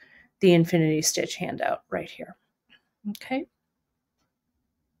linked the Infinity Stitch handout right here. Okay.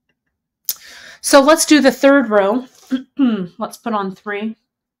 So let's do the third row. Let's put on 3.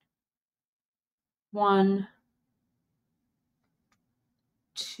 1,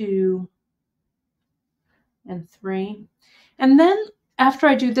 2, and 3. And then after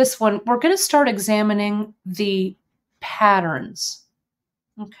I do this one, we're going to start examining the patterns,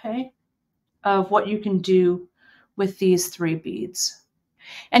 okay, of what you can do with these 3 beads.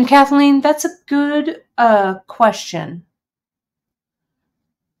 And Kathleen, that's a good question,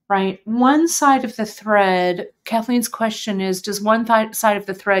 right? One side of the thread, Kathleen's question is, does one side of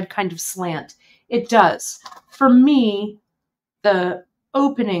the thread kind of slant? It does. For me, the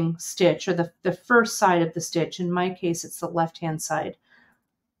opening stitch, or the first side of the stitch, in my case, it's the left-hand side,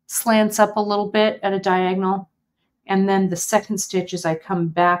 slants up a little bit at a diagonal. And then the second stitch, as I come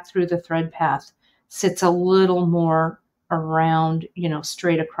back through the thread path, sits a little more around, you know,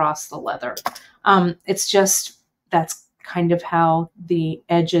 straight across the leather. It's just, that's kind of how the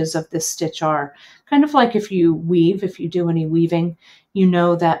edges of this stitch are. Kind of like if you weave, if you do any weaving, you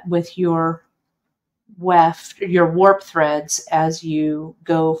know that with your warp threads, as you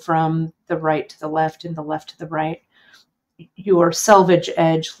go from the right to the left and the left to the right, your selvage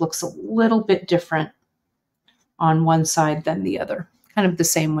edge looks a little bit different on one side than the other. Kind of the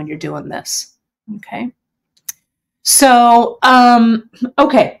same when you're doing this. Okay. So,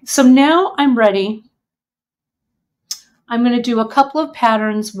 okay. So now I'm ready. I'm going to do a couple of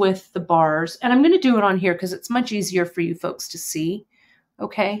patterns with the bars, and I'm going to do it on here because it's much easier for you folks to see.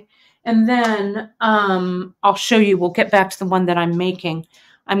 Okay. And then I'll show you, we'll get back to the one that I'm making.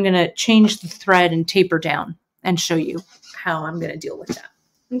 I'm going to change the thread and taper down and show you how I'm going to deal with that.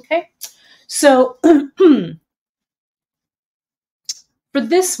 Okay. So for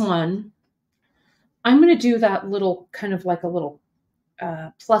this one, I'm going to do that little kind of like a little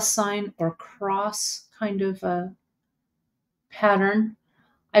plus sign or cross kind of pattern.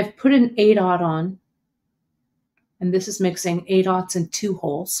 I've put an 8/0 on, and this is mixing 8/0 and 2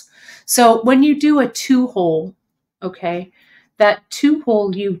 holes. So when you do a 2 hole, okay, that 2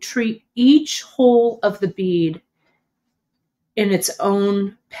 hole, you treat each hole of the bead in its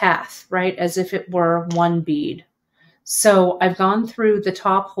own path, right? As if it were one bead. So I've gone through the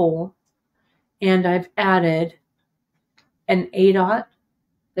top hole and I've added an 8/0,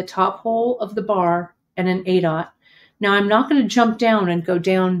 the top hole of the bar, and an 8/0. Now I'm not going to jump down and go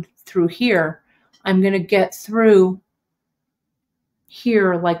down through here. I'm going to get through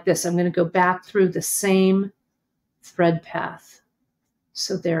here like this. I'm going to go back through the same thread path.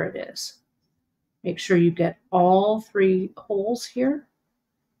 So there it is. Make sure you get all 3 holes here.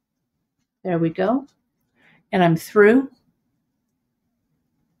 There we go. And I'm through.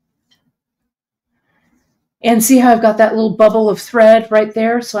 And see how I've got that little bubble of thread right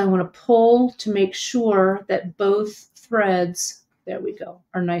there? So I want to pull to make sure that both threads, There we go,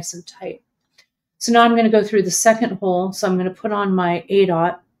 are nice and tight. So now I'm going to go through the second hole. So I'm going to put on my A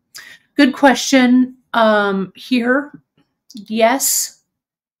dot. Good question here. Yes,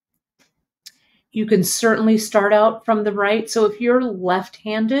 you can certainly start out from the right. So if you're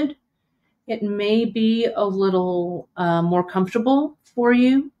left-handed, it may be a little more comfortable for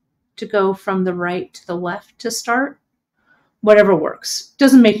you to go from the right to the left to start. Whatever works.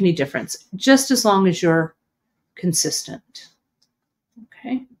 Doesn't make any difference, just as long as you're consistent.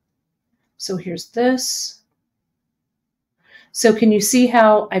 Okay, so here's this. So can you see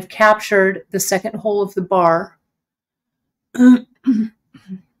how I've captured the second hole of the bar? And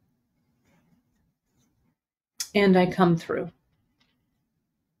I come through.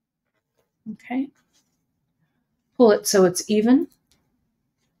 Okay. Pull it so it's even.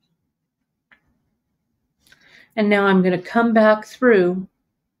 And now I'm going to come back through.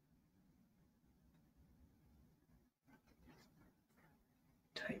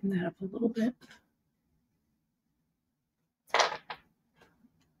 Tighten that up a little bit.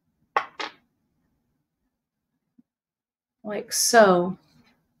 Like so.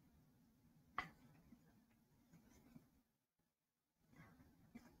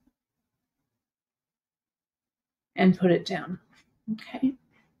 And put it down. Okay.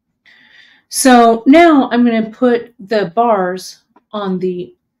 So now I'm going to put the bars on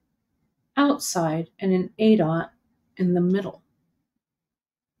the outside and an A dot in the middle.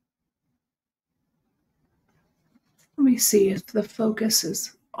 Let me see if the focus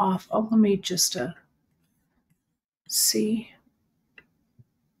is off. Oh, let me just see.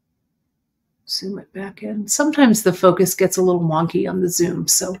 Zoom it back in. Sometimes the focus gets a little wonky on the zoom,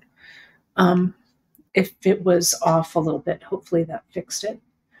 so if it was off a little bit, hopefully that fixed it.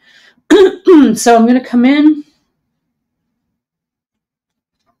 So I'm going to come in.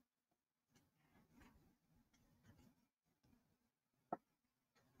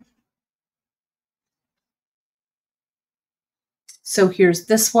 So here's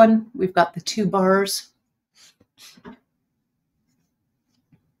this one. We've got the 2 bars.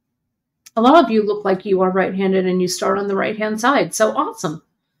 A lot of you look like you are right-handed and you start on the right-hand side. So awesome.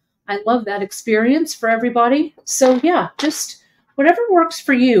 I love that experience for everybody. So yeah, just whatever works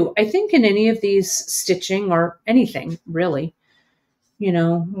for you. I think in any of these stitching or anything really, you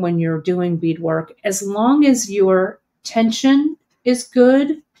know, when you're doing beadwork, as long as your tension is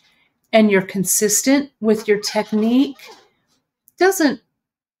good and you're consistent with your technique, doesn't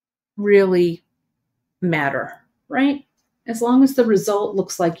really matter, right? As long as the result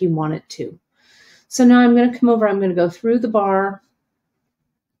looks like you want it to. So now I'm going to come over, I'm going to go through the bar,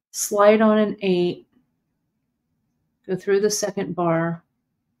 slide on an 8, go through the second bar,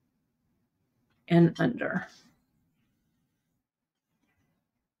 and under.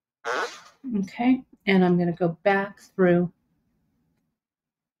 Okay, and I'm going to go back through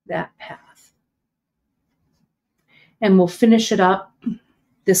that path. And we'll finish it up,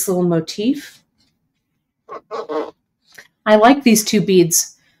 this little motif. I like these 2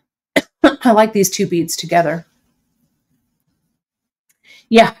 beads. I like these 2 beads together.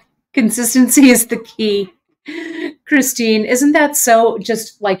 Yeah, consistency is the key. Christine, isn't that so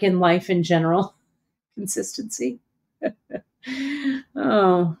just like in life in general? Consistency.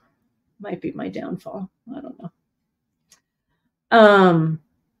 Oh, might be my downfall. I don't know.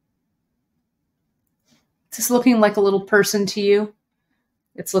 Is this looking like a little person to you?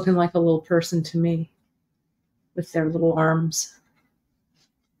 It's looking like a little person to me with their little arms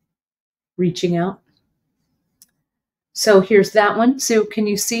reaching out. So here's that one. So can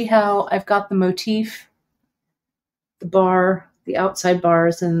you see how I've got the motif, the bar, the outside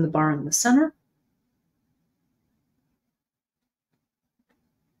bars, and the bar in the center?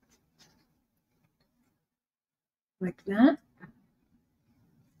 Like that.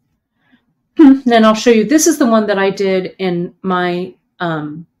 Then I'll show you, this is the one that I did in my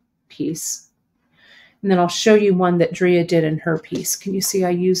piece. And then I'll show you one that Drea did in her piece. Can you see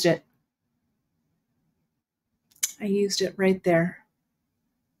I used it? I used it right there.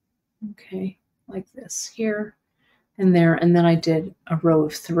 Okay, like this here and there. And then I did a row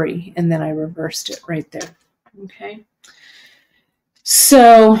of 3 and then I reversed it right there. Okay.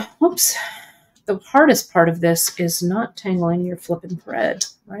 So, whoops. The hardest part of this is not tangling your flipping thread,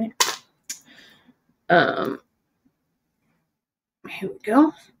 right? Here we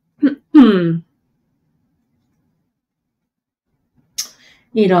go.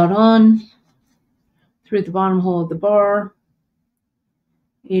 E dot on through the bottom hole of the bar.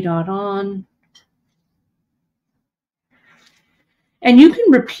 E dot on. And you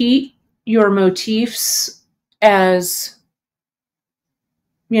can repeat your motifs as,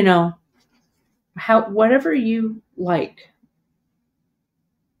 you know, whatever you like.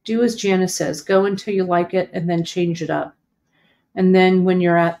 do as Janice says, go until you like it and then change it up. And then when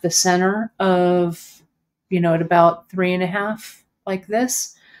you're at the center of, at about 3.5 like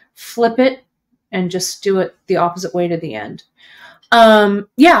this, flip it and just do it the opposite way to the end.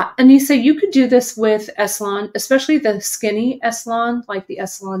 Yeah, Anissa, you could do this with Eslon, especially the skinny Eslon, like the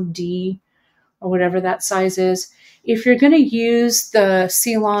Eslon D or whatever that size is. If you're going to use the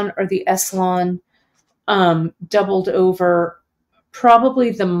Celon or the Eslon doubled over,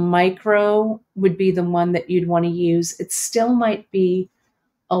 probably the micro would be the one that you'd want to use. It still might be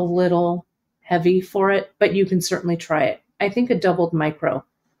a little heavy for it, but you can certainly try it. I think a doubled micro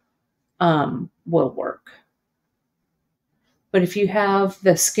will work. But if you have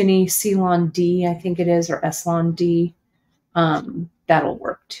the skinny Celon D, I think it is, or Eslon D, that'll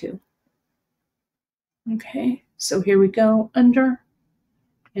work too. Okay, so here we go, under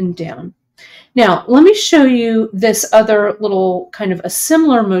and down. Now, let me show you this other little kind of a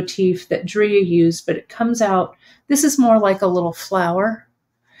similar motif that Drea used, but it comes out, this is more like a little flower.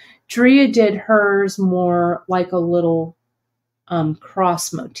 Drea did hers more like a little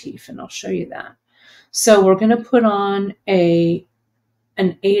cross motif, and I'll show you that. So we're going to put on an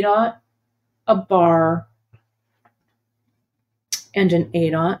A-dot, a bar, and an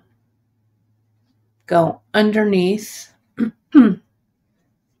A-dot. Go underneath.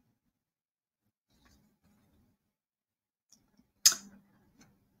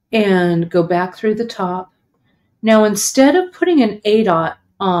 And go back through the top. Now, instead of putting an A-dot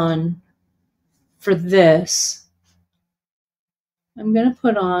on for this, I'm going to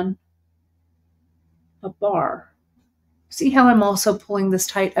put on a bar. See how I'm also pulling this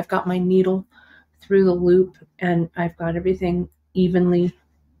tight? I've got my needle through the loop and I've got everything evenly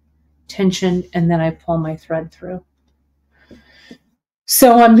tensioned, and then I pull my thread through.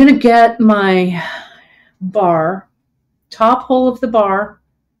 So I'm going to get my bar, top hole of the bar,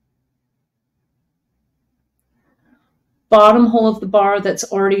 bottom hole of the bar that's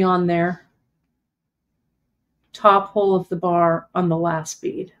already on there, top hole of the bar on the last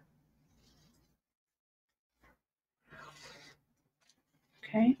bead.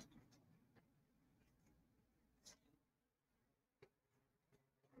 Okay.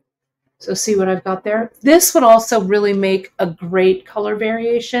 So see what I've got there? This would also really make a great color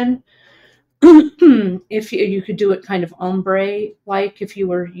variation. If you could do it kind of ombre, like if you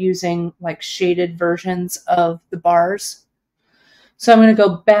were using like shaded versions of the bars. So I'm going to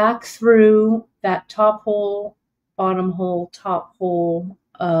go back through that top hole, bottom hole, top hole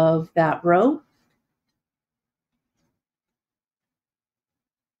of that row.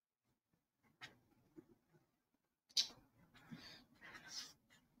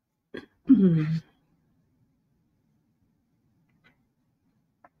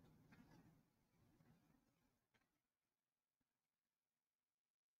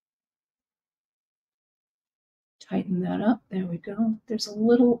 Tighten that up. There we go. There's a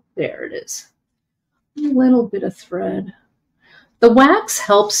little, there it is. A little bit of thread. The wax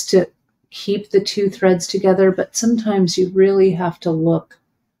helps to keep the two threads together, but sometimes you really have to look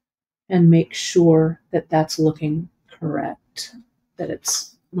and make sure that that's looking correct, that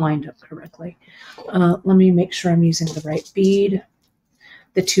it's lined up correctly. Let me make sure I'm using the right bead.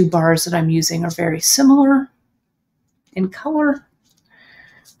 The two bars that I'm using are very similar in color,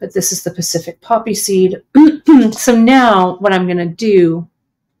 but this is the Pacific Poppy Seed. So now what I'm going to do,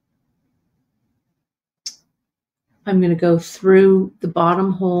 I'm going to go through the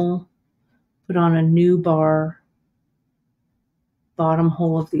bottom hole, put on a new bar, bottom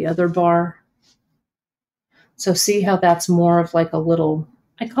hole of the other bar. So see how that's more of like a little,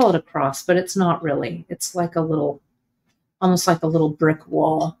 I call it a cross, but it's not really. It's like a little, almost like a little brick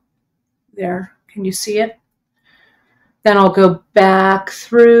wall there. Can you see it? Then I'll go back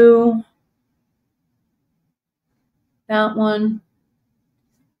through that one.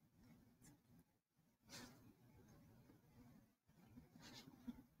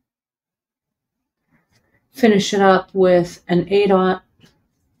 Finish it up with an A-dot.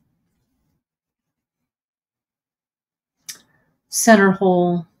 Center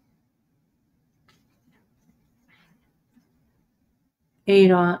hole.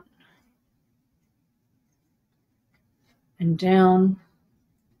 A-dot. And down.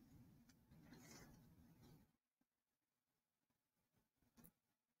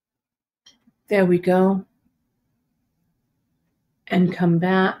 There we go. And come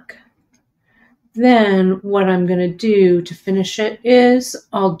back. Then what I'm going to do to finish it is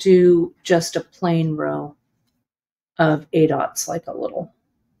I'll do just a plain row of A-dots, like a little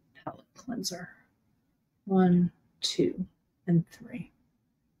palette cleanser. 1, 2, and 3.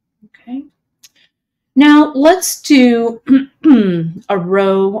 Okay. Now let's do a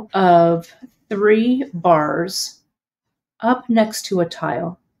row of 3 bars up next to a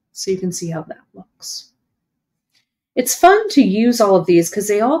tile, so you can see how that looks. It's fun to use all of these because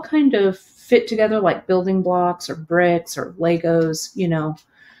they all kind of fit together like building blocks or bricks or Legos, you know,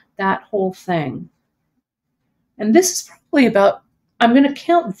 that whole thing. And this is probably about, I'm going to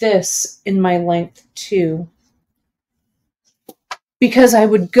count this in my length too, because I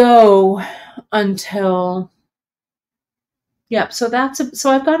would go until, yeah, so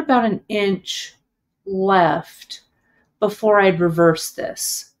I've got about an inch left before I'd reverse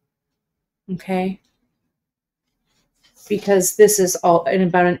this. Okay. Because this is all in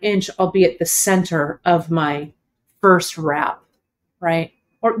about an inch, I'll be at the center of my first wrap, right?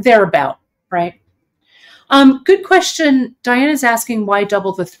 Or thereabout, right? Good question. Diana's asking why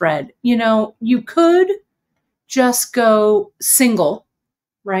double the thread. You know, you could just go single,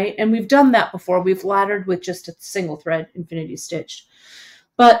 right? And we've done that before. We've laddered with just a single thread, infinity stitched.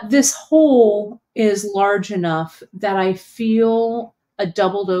 But this hole is large enough that I feel a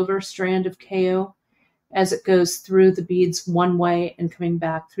doubled over strand of KO as it goes through the beads one way and coming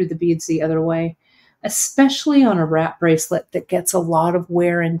back through the beads the other way, especially on a wrap bracelet that gets a lot of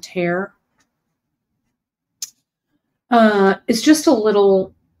wear and tear. It's just a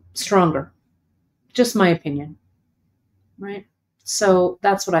little stronger, just my opinion, right? So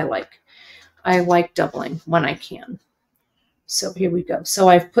that's what I like. I like doubling when I can. So here we go. So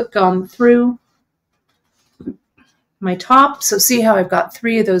I've gone through my top. So see how I've got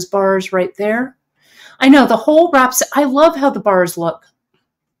 3 of those bars right there. I know the whole wraps. I love how the bars look.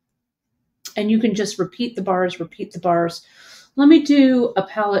 And you can just repeat the bars, repeat the bars. Let me do a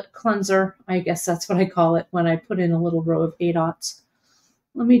palette cleanser. I guess that's what I call it when I put in a little row of 8-aughts.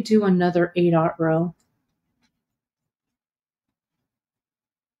 Let me do another 8-aught row.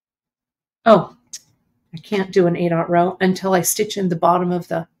 Oh, I can't do an 8-aught row until I stitch in the bottom of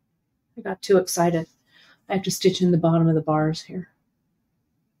the, I got too excited. I have to stitch in the bottom of the bars here.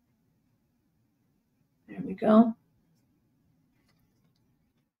 There we go.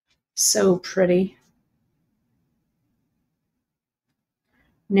 So pretty.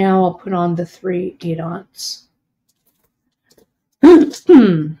 Now I'll put on the 3 8-aughts.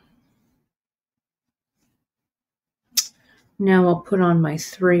 Now I'll put on my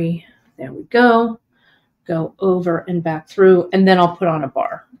 3. There we go. Go over and back through, and then I'll put on a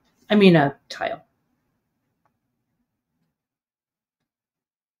bar. I mean a tile.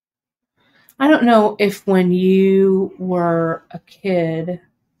 I don't know if when you were a kid,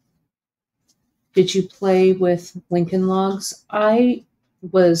 did you play with Lincoln Logs? I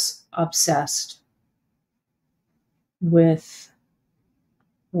was obsessed with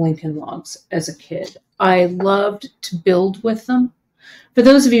Lincoln Logs as a kid. I loved to build with them. For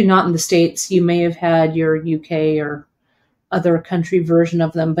those of you not in the States, you may have had your UK or other country version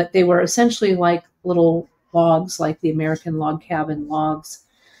of them, but they were essentially like little logs, like the American log cabin logs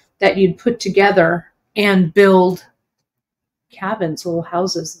that you'd put together and build cabins, little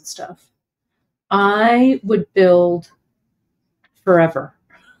houses and stuff. I would build forever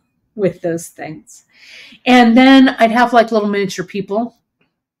with those things. And then I'd have like little miniature people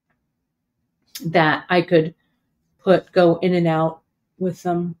that I could go in and out with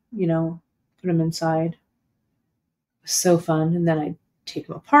them, you know, put them inside. So fun. And then I'd take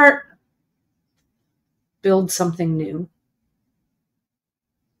them apart, build something new.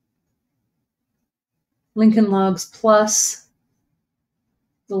 Lincoln Logs plus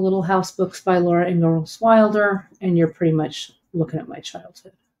the Little House books by Laura Ingalls Wilder, and you're pretty much looking at my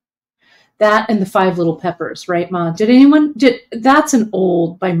childhood. That and the 5 Little Peppers, right, Ma? That's an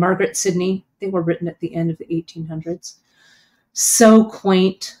old by Margaret Sidney. They were written at the end of the 1800s. So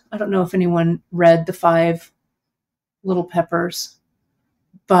quaint. I don't know if anyone read the 5 Little Peppers,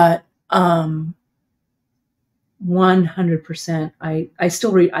 but 100%. I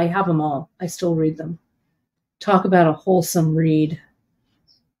still read. I have them all. I still read them. Talk about a wholesome read.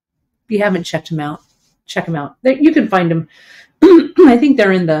 If you haven't checked them out, check them out. You can find them. I think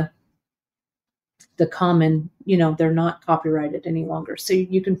they're in the common, you know, they're not copyrighted any longer. So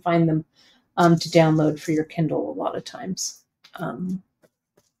you can find them to download for your Kindle a lot of times.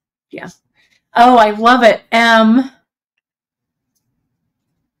 Yeah. Oh, I love it.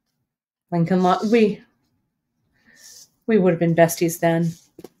 Lincoln Log. We would have been besties then,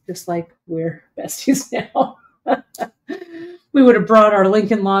 just like we're besties now. We would have brought our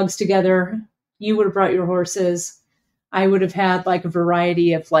Lincoln Logs together. You would have brought your horses. I would have had like a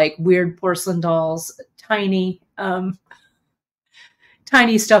variety of like weird porcelain dolls, tiny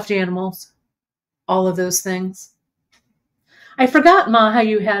stuffed animals, all of those things. I forgot, Ma, how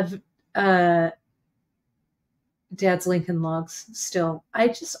you have Dad's Lincoln Logs still.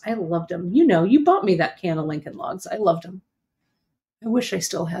 I loved them. You know, you bought me that can of Lincoln Logs. I loved them. I wish I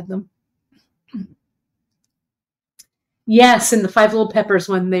still had them. Yes, and the Five Little Peppers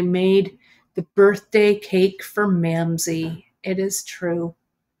when they made the birthday cake for Mamsie. It is true.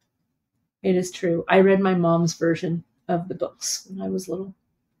 It is true. I read my mom's version of the books when I was little.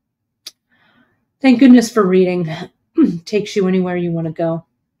 Thank goodness for reading. Takes you anywhere you want to go.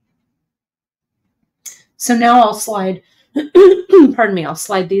 So now I'll slide, pardon me, I'll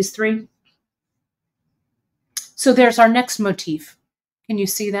slide these three. So there's our next motif. Can you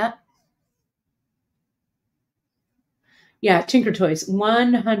see that? Yeah, Tinker Toys,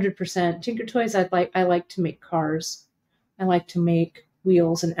 100%. Tinker Toys, I like to make cars. I like to make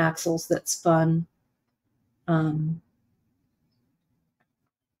wheels and axles that spun.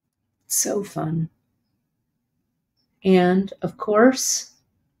 So fun. And of course,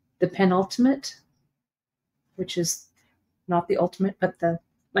 the penultimate, which is not the ultimate, but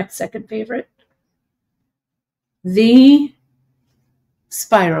my second favorite. The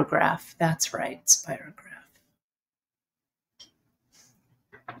spirograph. That's right, spirograph.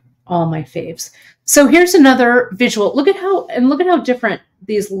 All my faves. So here's another visual. Look at how different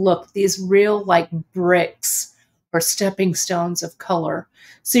these look. These real like bricks or stepping stones of color.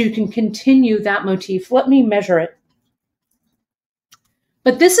 So you can continue that motif. Let me measure it.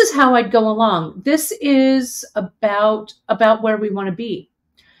 But this is how I'd go along. This is about where we want to be.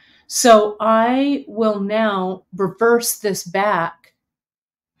 So I will now reverse this back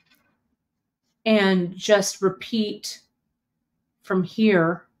and just repeat from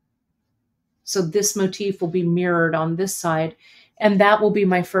here. So this motif will be mirrored on this side, and that will be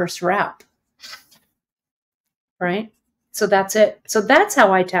my first wrap. Right? So that's it. So that's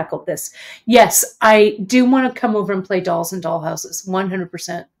how I tackled this. Yes, I do want to come over and play dolls and dollhouses.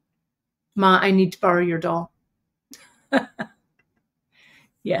 100%. Ma, I need to borrow your doll.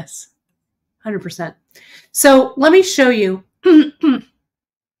 Yes, 100%. So let me show you.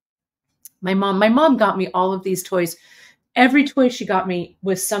 My mom got me all of these toys. Every toy she got me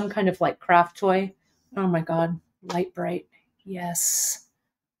was some kind of like craft toy. Oh my God, Light Bright. Yes.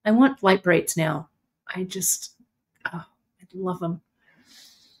 I want Light Brights now. I love them.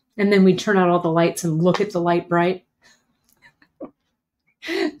 And then we turn out all the lights and look at the Light Bright.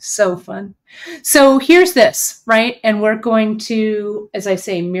 So fun. So here's this, right? And we're going to, as I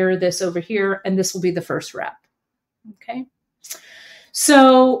say, mirror this over here, and this will be the first wrap. Okay.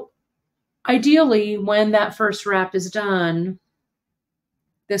 So ideally, when that first wrap is done,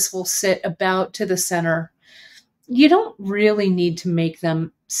 this will sit about to the center. You don't really need to make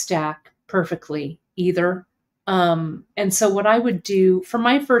them stack perfectly either. And so what I would do for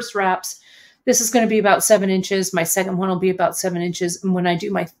my first wraps, this is going to be about 7 inches. My second one will be about 7 inches. And when I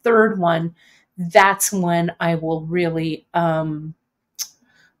do my third one, that's when I will really fine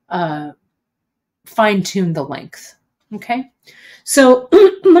tune the length. Okay. So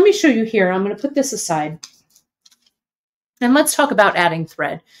let me show you here. I'm going to put this aside and let's talk about adding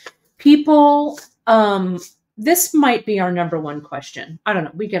thread. People, this might be our #1 question. I don't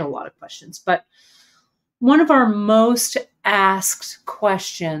know. We get a lot of questions, but one of our most asked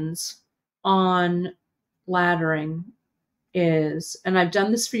questions on laddering is, and I've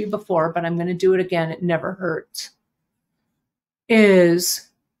done this for you before, but I'm going to do it again. It never hurts, is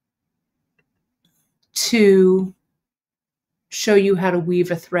to show you how to weave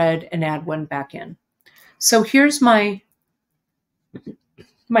a thread and add one back in. So here's my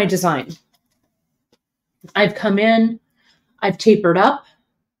design. I've come in, I've tapered up,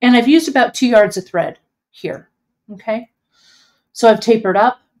 and I've used about 2 yards of thread here. Okay. So I've tapered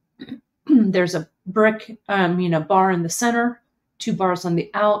up. There's a brick, bar in the center, 2 bars on the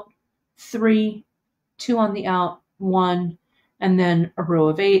out, 3, 2 on the out, 1, and then a row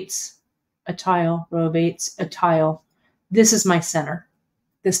of 8s, a tile, row of 8s, a tile. This is my center,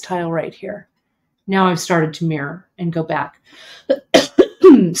 this tile right here. Now I've started to mirror and go back.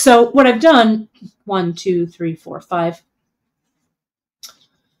 So what I've done, 1, 2, 3, 4, 5.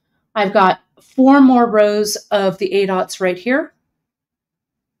 I've got 4 more rows of the 8/0 right here.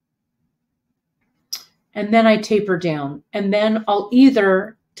 And then I taper down. And then I'll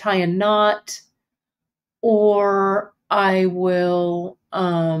either tie a knot or I will,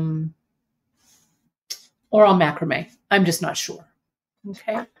 or I'll macrame. I'm just not sure.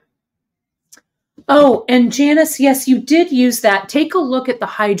 Okay. Oh, and Janice, yes, you did use that. Take a look at the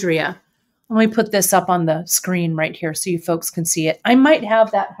Hydria. Let me put this up on the screen right here so you folks can see it. I might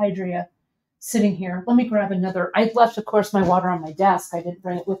have that Hydria sitting here. Let me grab another. I left, of course, my water on my desk. I didn't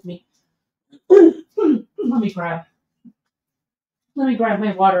bring it with me. Let me grab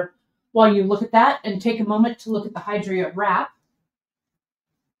my water. while you look at that and take a moment to look at the Hydria wrap.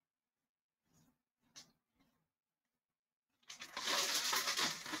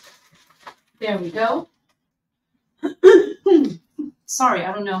 There we go. Sorry,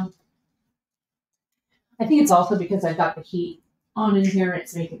 I don't know. I think it's also because I've got the heat on in here.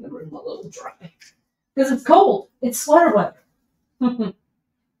 It's making the room a little dry. Because it's cold. It's sweater weather.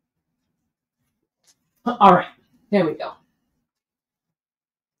 All right. There we go.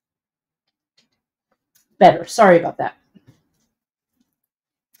 Better. Sorry about that.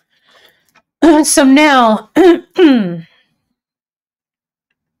 So now,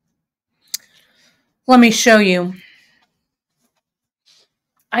 let me show you.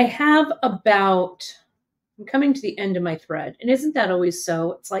 I have about, I'm coming to the end of my thread. And isn't that always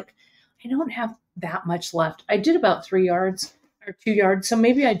so? It's like, I don't have that much left. I did about 3 yards or 2 yards. So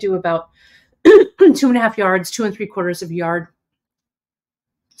maybe I do about 2.5 yards, 2 3/4 of a yard.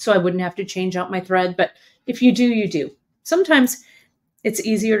 So I wouldn't have to change out my thread. But if you do, you do. Sometimes it's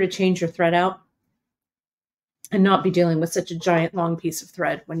easier to change your thread out and not be dealing with such a giant long piece of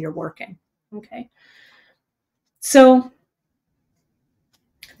thread when you're working. Okay. So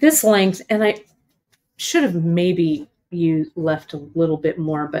this length, and I should have maybe left a little bit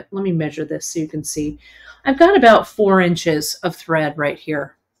more, but let me measure this so you can see. I've got about 4 inches of thread right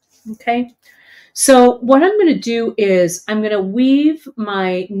here. Okay. So what I'm going to do is I'm going to weave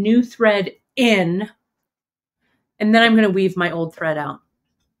my new thread in, and then I'm going to weave my old thread out.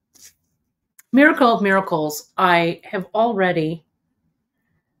 Miracle of miracles, I have already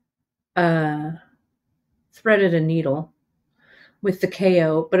threaded a needle with the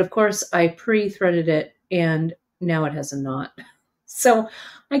KO, but of course I pre-threaded it and now it has a knot. So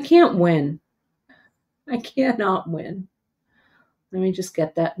I can't win. I cannot win. Let me just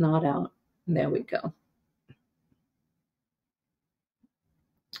get that knot out. There we go.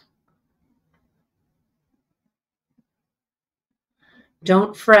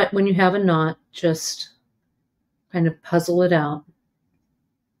 Don't fret when you have a knot, just kind of puzzle it out.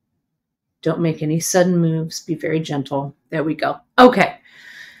 Don't make any sudden moves. Be very gentle. There we go. Okay.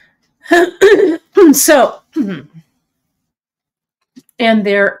 So, and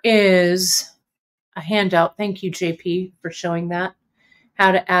there is a handout. Thank you, JP, for showing that.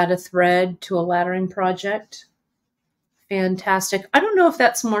 How to add a thread to a laddering project. Fantastic. I don't know if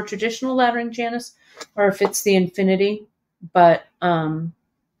that's more traditional laddering, Janice, or if it's the infinity, but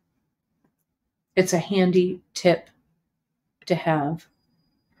it's a handy tip to have.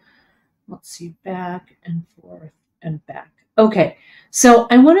 Let's see, back and forth and back. Okay, so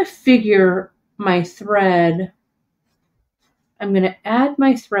I want to figure my thread. I'm going to add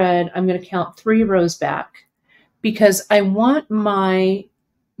my thread. I'm going to count 3 rows back because I want my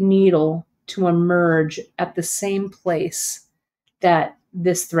needle to emerge at the same place that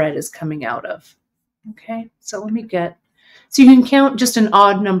this thread is coming out of. Okay, so let me get, so you can count just an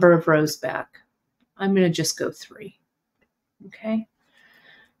odd number of rows back. I'm going to just go 3. Okay,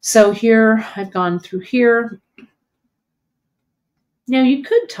 so here I've gone through here. Now you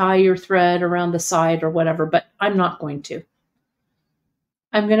could tie your thread around the side or whatever, but I'm not going to.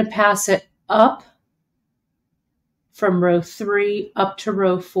 I'm going to pass it up from row 3 up to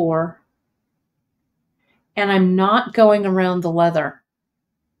row 4. And I'm not going around the leather.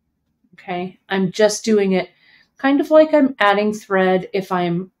 Okay, I'm just doing it kind of like I'm adding thread if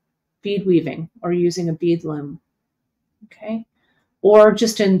I'm bead weaving or using a bead loom. Okay, or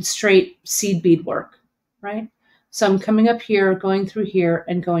just in straight seed bead work, right? So I'm coming up here, going through here,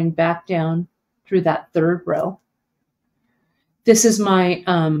 and going back down through that 3rd row. This is my,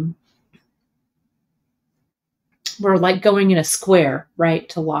 we're like going in a square, right,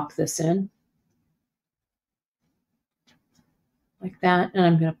 to lock this in. Like that. And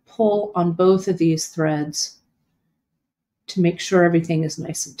I'm going to pull on both of these threads to make sure everything is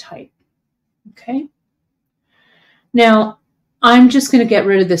nice and tight. Okay. Now, I'm just going to get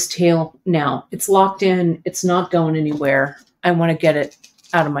rid of this tail now. It's locked in. It's not going anywhere. I want to get it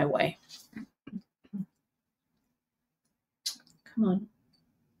out of my way. Come on.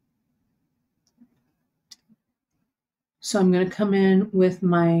 So I'm going to come in with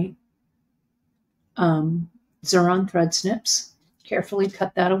my Xuron thread snips. Carefully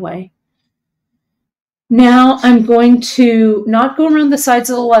cut that away. Now I'm going to not go around the sides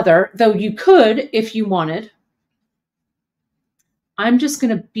of the leather, though you could if you wanted. I'm just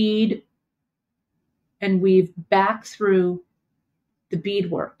going to bead and weave back through the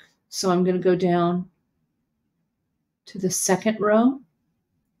beadwork. So I'm going to go down to the 2nd row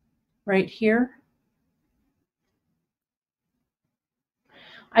right here.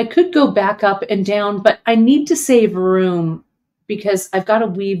 I could go back up and down, but I need to save room because I've got to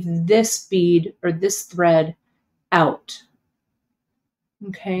weave this bead or this thread out.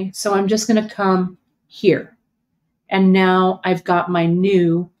 Okay, so I'm just going to come here. And now I've got my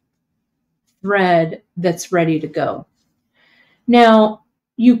new thread that's ready to go. Now,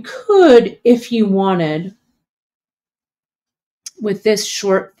 you could, if you wanted, with this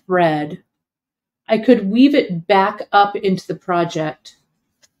short thread, I could weave it back up into the project.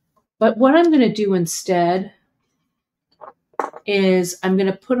 But what I'm going to do instead is I'm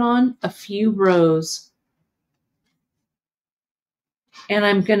going to put on a few rows and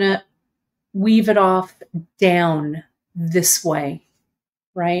I'm going to weave it off down this way,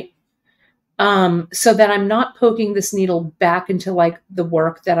 right? So that I'm not poking this needle back into like the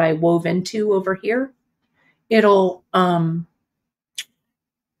work that I wove into over here. It'll, I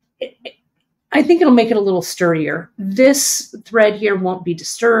think it'll make it a little sturdier. This thread here won't be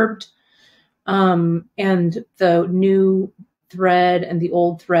disturbed. And the new thread and the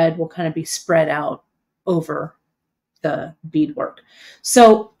old thread will kind of be spread out over the beadwork.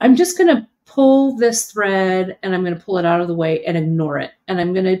 So I'm just going to pull this thread and I'm going to pull it out of the way and ignore it. And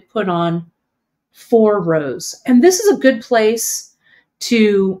I'm going to put on 4 rows. And this is a good place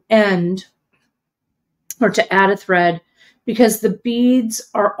to end or to add a thread because the beads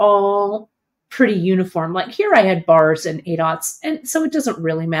are all pretty uniform. Like here I had bars and 8/0, and so it doesn't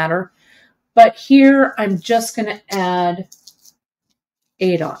really matter. But here I'm just going to add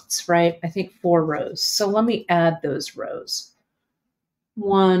 8/0, right? I think 4 rows. So let me add those rows.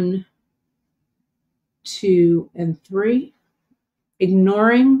 1, 2, and 3.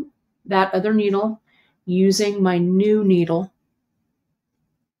 Ignoring that other needle, using my new needle.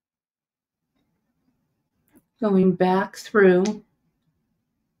 Going back through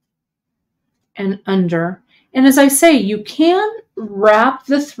and under. And as I say, you can wrap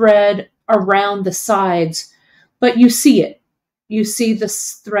the thread around the sides, but you see it. You see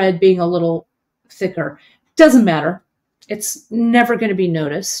this thread being a little thicker. Doesn't matter. It's never going to be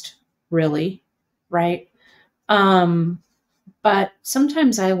noticed, really, right? But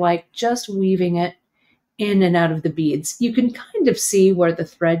sometimes I like just weaving it in and out of the beads. You can kind of see where the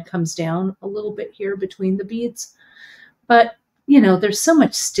thread comes down a little bit here between the beads. But, you know, there's so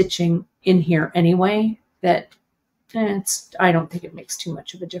much stitching in here anyway that I don't think it makes too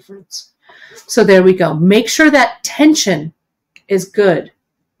much of a difference. So there we go. Make sure that tension is good,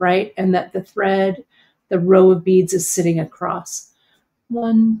 right? And that the thread, the row of beads is sitting across.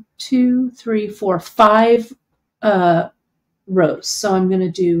 1, 2, 3, 4, 5 rows. So I'm going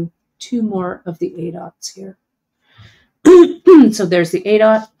to do 2 more of the 8/0 here. So there's the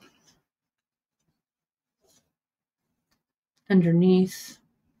 8/0 underneath.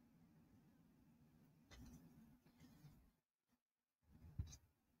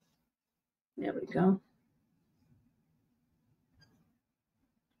 There we go.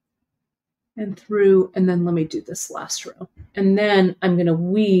 And through, and then let me do this last row. And then I'm going to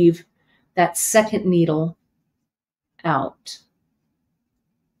weave that second needle out.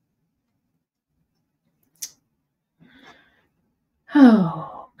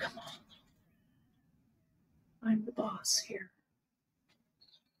 Oh, come on. I'm the boss here.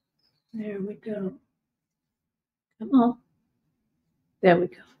 There we go. Come on. There we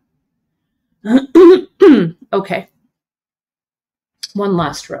go. Okay. One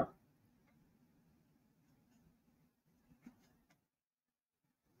last row.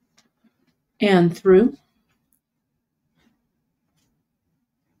 And through.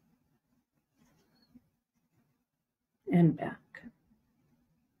 And back.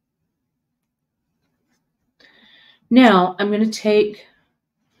 Now I'm going to take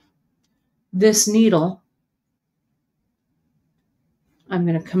this needle. I'm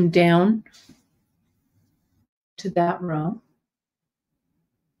going to come down to that row.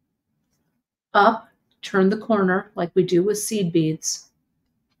 Up, turn the corner like we do with seed beads.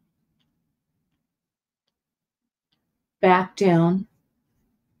 Back down.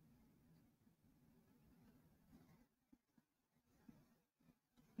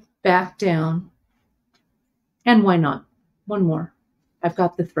 Back down. And why not? One more. I've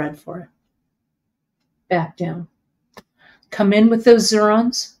got the thread for it. Back down. Come in with those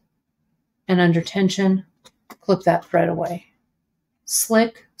zerons and under tension, clip that thread away.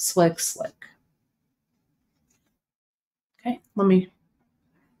 Slick, slick, slick. Okay, let me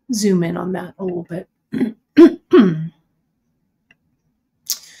zoom in on that a little bit.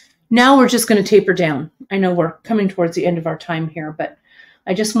 Now we're just going to taper down. I know we're coming towards the end of our time here, but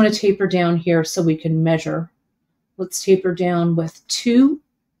I just want to taper down here so we can measure. Let's taper down with 2,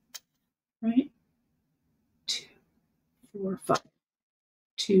 right? 2, 4, 5.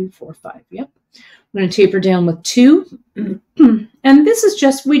 2, 4, 5. Yep. I'm going to taper down with 2. And this is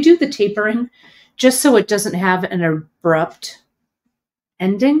just, we do the tapering just so it doesn't have an abrupt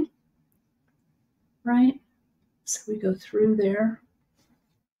ending, right? So we go through there.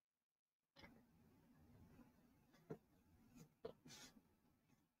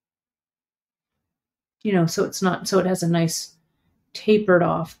 You know, so it's not, so it has a nice tapered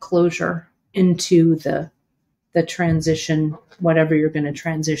off closure into the transition, whatever you're going to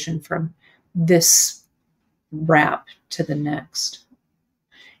transition from this wrap to the next.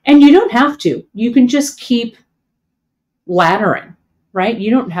 And you don't have to. You can just keep laddering, right?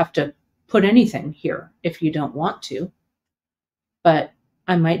 You don't have to put anything here if you don't want to. But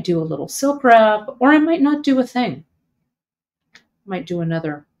I might do a little silk wrap, or I might not do a thing. I might do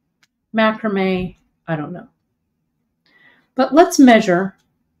another macrame. I don't know. But let's measure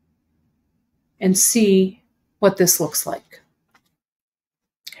and see what this looks like.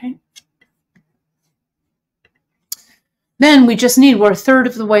 Okay. Then we just need, we're a third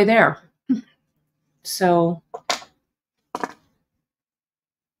of the way there. So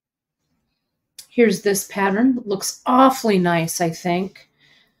here's this pattern. It looks awfully nice, I think.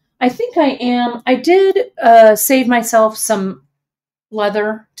 I think I am. I did save myself some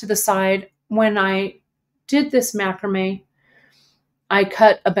leather to the side. When I did this macrame, I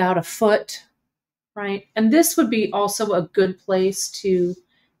cut about 1 foot, right? And this would be also a good place to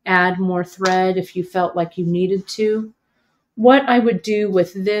add more thread if you felt like you needed to. What I would do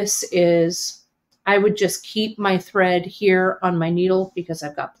with this is I would just keep my thread here on my needle because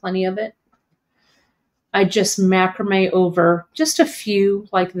I've got plenty of it. I just macrame over just a few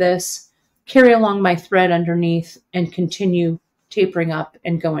like this, carry along my thread underneath, and continue tapering up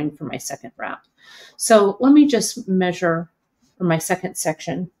and going for my second wrap. So let me just measure for my second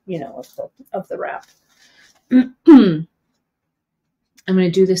section, you know, of the wrap. I'm going to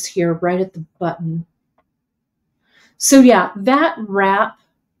do this here right at the button. So yeah, that wrap,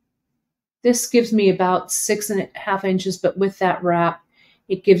 this gives me about 6.5 inches, but with that wrap,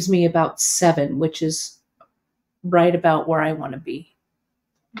 it gives me about 7, which is right about where I want to be.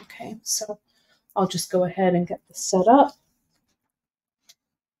 Okay, so I'll just go ahead and get this set up.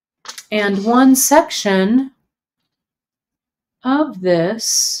 And one section of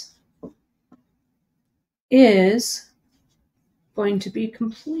this is going to be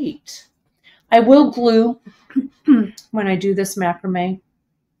complete. I will glue when I do this macrame.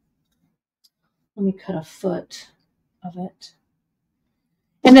 Let me cut 1 foot of it.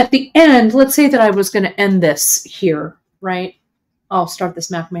 And at the end, let's say that I was going to end this here, right? I'll start this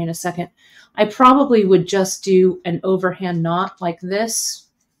macrame in a second. I probably would just do an overhand knot like this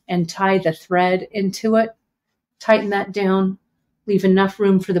and tie the thread into it, tighten that down, leave enough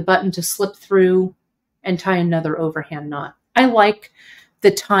room for the button to slip through, and tie another overhand knot. I like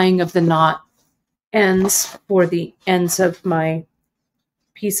the tying of the knot ends for the ends of my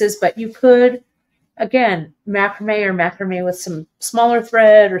pieces, but you could, again, macrame with some smaller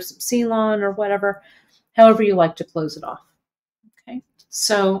thread or some Ceylon or whatever, however you like to close it off. Okay,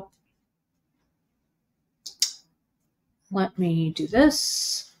 so let me do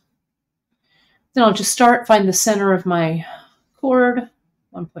this. Then I'll just find the center of my cord,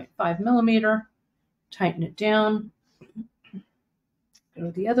 1.5 millimeter, tighten it down,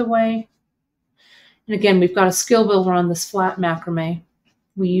 go the other way. And again, we've got a skill builder on this flat macrame.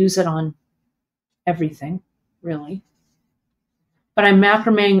 We use it on everything, really. But I'm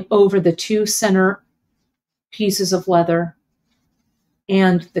macrameing over the 2 center pieces of leather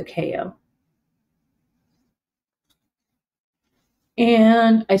and the KO.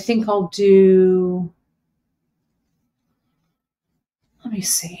 And I think I'll do, let me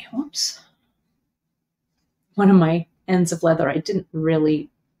see, whoops. One of my ends of leather, I didn't really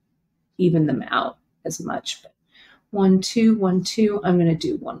even them out as much, but 1, 2, 1, 2, I'm going to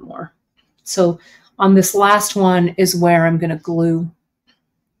do 1 more. So on this last one is where I'm going to glue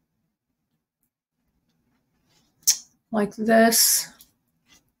like this.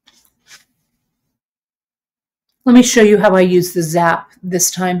 Let me show you how I use the zap this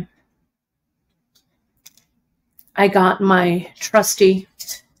time. I got my trusty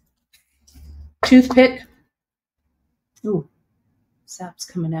toothpick. Ooh, zap's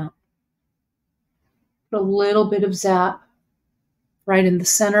coming out. Put a little bit of zap right in the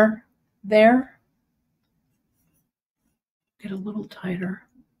center there. Get a little tighter.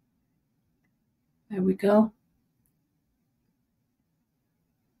 There we go.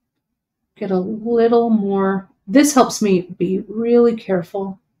 Get a little more. This helps me be really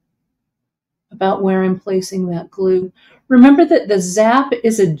careful about where I'm placing that glue. Remember that the zap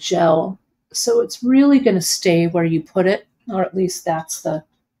is a gel, so it's really going to stay where you put it, or at least that's the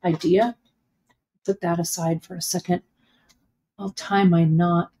idea. Put that aside for a second. I'll tie my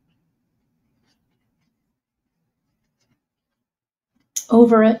knot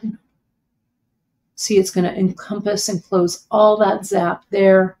over it. See, it's going to encompass and close all that zap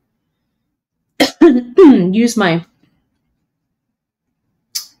there. Use my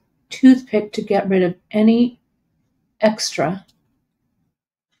toothpick to get rid of any extra.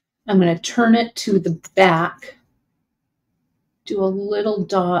 I'm going to turn it to the back. Do a little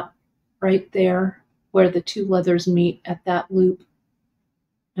dot right there where the two leathers meet at that loop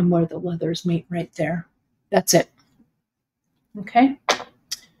and where the leathers meet right there. That's it. Okay.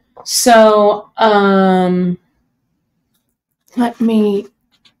 So, let me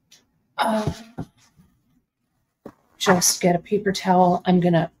just get a paper towel. I'm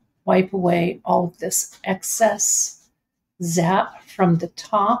going to wipe away all of this excess zap from the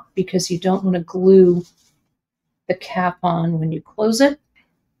top because you don't want to glue the cap on when you close it.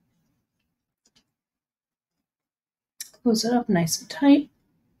 Close it up nice and tight.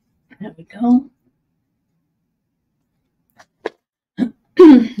 There we go.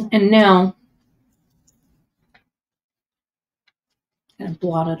 And now I'm going to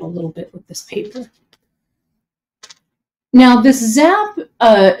blot it a little bit with this paper. Now this zap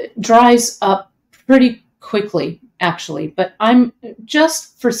dries up pretty quickly, actually, but I'm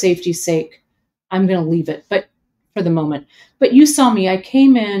just for safety's sake, I'm going to leave it, but for the moment. But you saw me, I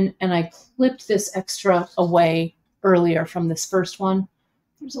came in and I clipped this extra away earlier from this first one.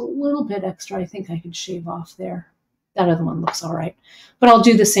 There's a little bit extra I think I can shave off there. That other one looks all right. But I'll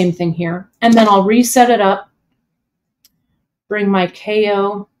do the same thing here. And then I'll reset it up, bring my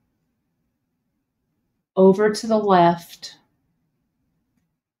KO over to the left,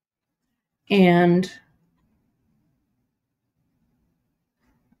 and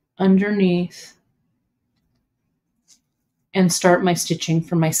underneath, and start my stitching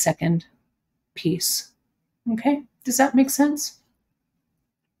for my second piece. Okay, does that make sense?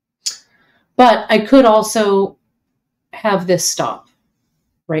 But I could also have this stop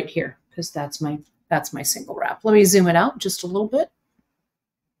right here because that's my single wrap. Let me zoom it out just a little bit.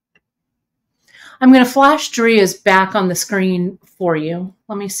 I'm going to flash Dria's back on the screen for you.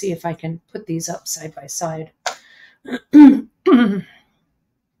 Let me see if I can put these up side by side. Let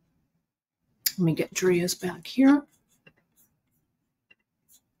me get Dria's back here.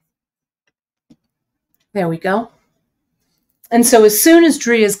 There we go. And so as soon as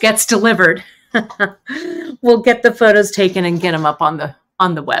Dria's gets delivered, we'll get the photos taken and get them up on the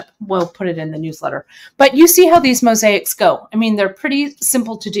web. We'll put it in the newsletter. But you see how these mosaics go. I mean, they're pretty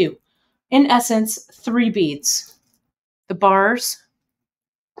simple to do. In essence, 3 beads. The bars,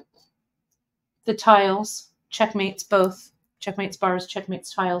 the tiles, CzechMates both, CzechMates bars,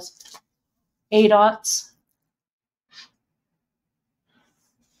 CzechMates tiles, A-dots,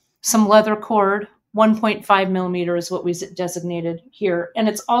 some leather cord, 1.5 millimeter is what we designated here. And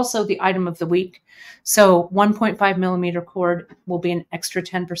it's also the item of the week. So 1.5 millimeter cord will be an extra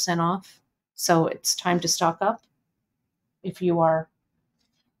 10% off. So it's time to stock up. If you're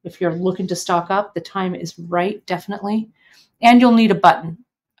looking to stock up, the time is right, definitely. And you'll need a button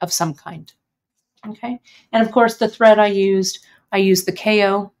of some kind. Okay. And of course, the thread I used the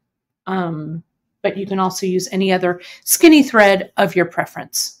KO, but you can also use any other skinny thread of your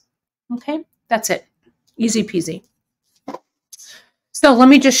preference. Okay. That's it. Easy peasy. So let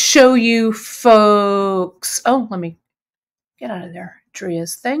me just show you folks. Oh, let me get out of there.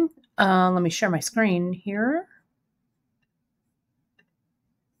 Dria's thing. Let me share my screen here.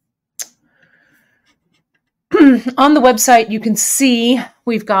 On the website, you can see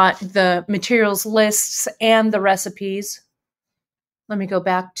we've got the materials lists and the recipes. Let me go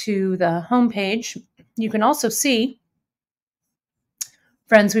back to the home page. You can also see,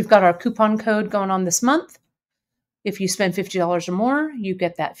 friends, we've got our coupon code going on this month. If you spend $50 or more, you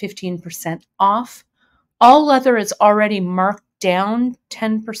get that 15% off. All leather is already marked down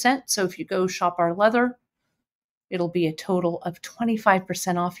 10%. So if you go shop our leather, it'll be a total of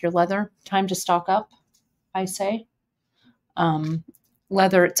 25% off your leather. Time to stock up, I say.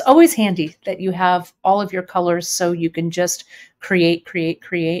 Leather, it's always handy that you have all of your colors so you can just create.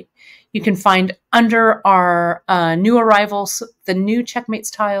 You can find under our new arrivals, the new CzechMates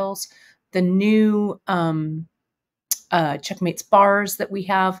tiles, the new CzechMates bars that we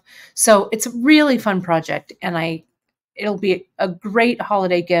have. So it's a really fun project, and it'll be a great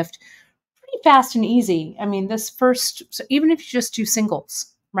holiday gift. Pretty fast and easy. I mean, so even if you just do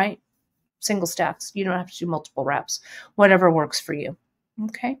singles, right? Single stacks. You don't have to do multiple wraps. Whatever works for you.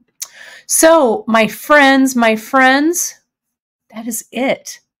 Okay. So my friends, that is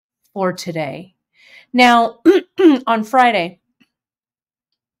it for today. Now, on Friday,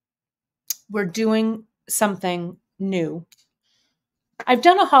 we're doing something new. I've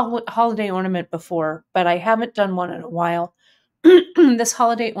done a holiday ornament before, but I haven't done one in a while. This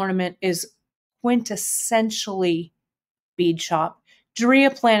holiday ornament is quintessentially bead shop.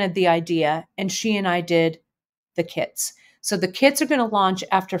 Drea planted the idea, and she and I did the kits. So the kits are going to launch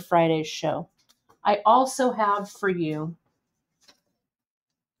after Friday's show. I also have for you,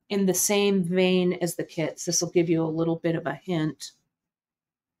 in the same vein as the kits, this will give you a little bit of a hint.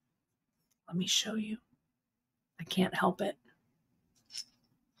 Let me show you. I can't help it.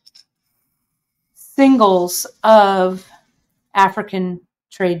 Singles of African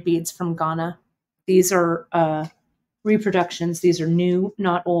trade beads from Ghana. These are reproductions. These are new,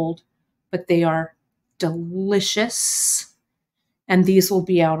 not old, but they are delicious. And these will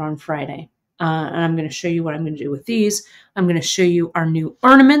be out on Friday. And I'm going to show you what I'm going to do with these. I'm going to show you our new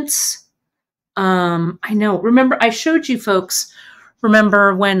ornaments. I know. Remember, I showed you folks.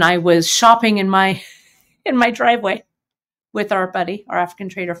 Remember when I was shopping in my driveway with our buddy, our African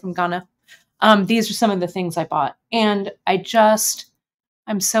trader from Ghana. These are some of the things I bought. And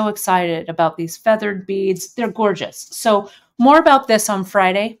I'm so excited about these feathered beads. They're gorgeous. So more about this on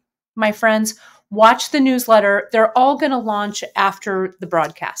Friday, my friends. Watch the newsletter. They're all going to launch after the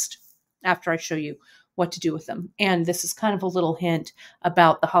broadcast, after I show you what to do with them. And this is kind of a little hint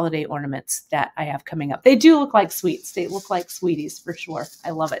about the holiday ornaments that I have coming up. They do look like sweets. They look like sweeties for sure.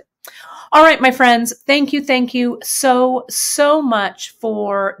 I love it. All right, my friends. Thank you so much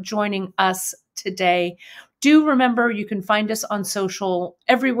for joining us today. Do remember you can find us on social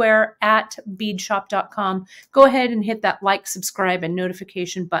everywhere at beadshop.com. Go ahead and hit that like, subscribe, and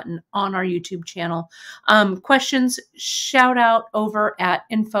notification button on our YouTube channel. Questions, shout out over at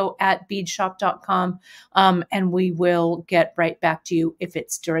info@beadshop.com, and we will get right back to you if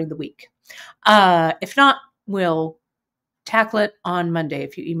it's during the week. If not, we'll tackle it on Monday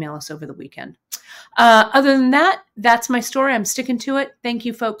if you email us over the weekend. Other than that, that's my story. I'm sticking to it. Thank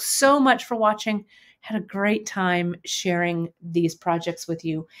you folks so much for watching. Had a great time sharing these projects with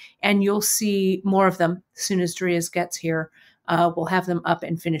you, and you'll see more of them as soon as Drea's gets here. We'll have them up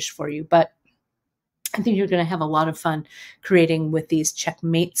and finished for you, but I think you're going to have a lot of fun creating with these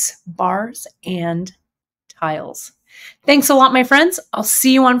CzechMates bars and tiles. Thanks a lot, my friends. I'll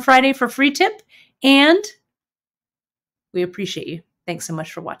see you on Friday for free tip, and we appreciate you. Thanks so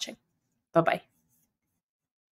much for watching. Bye-bye.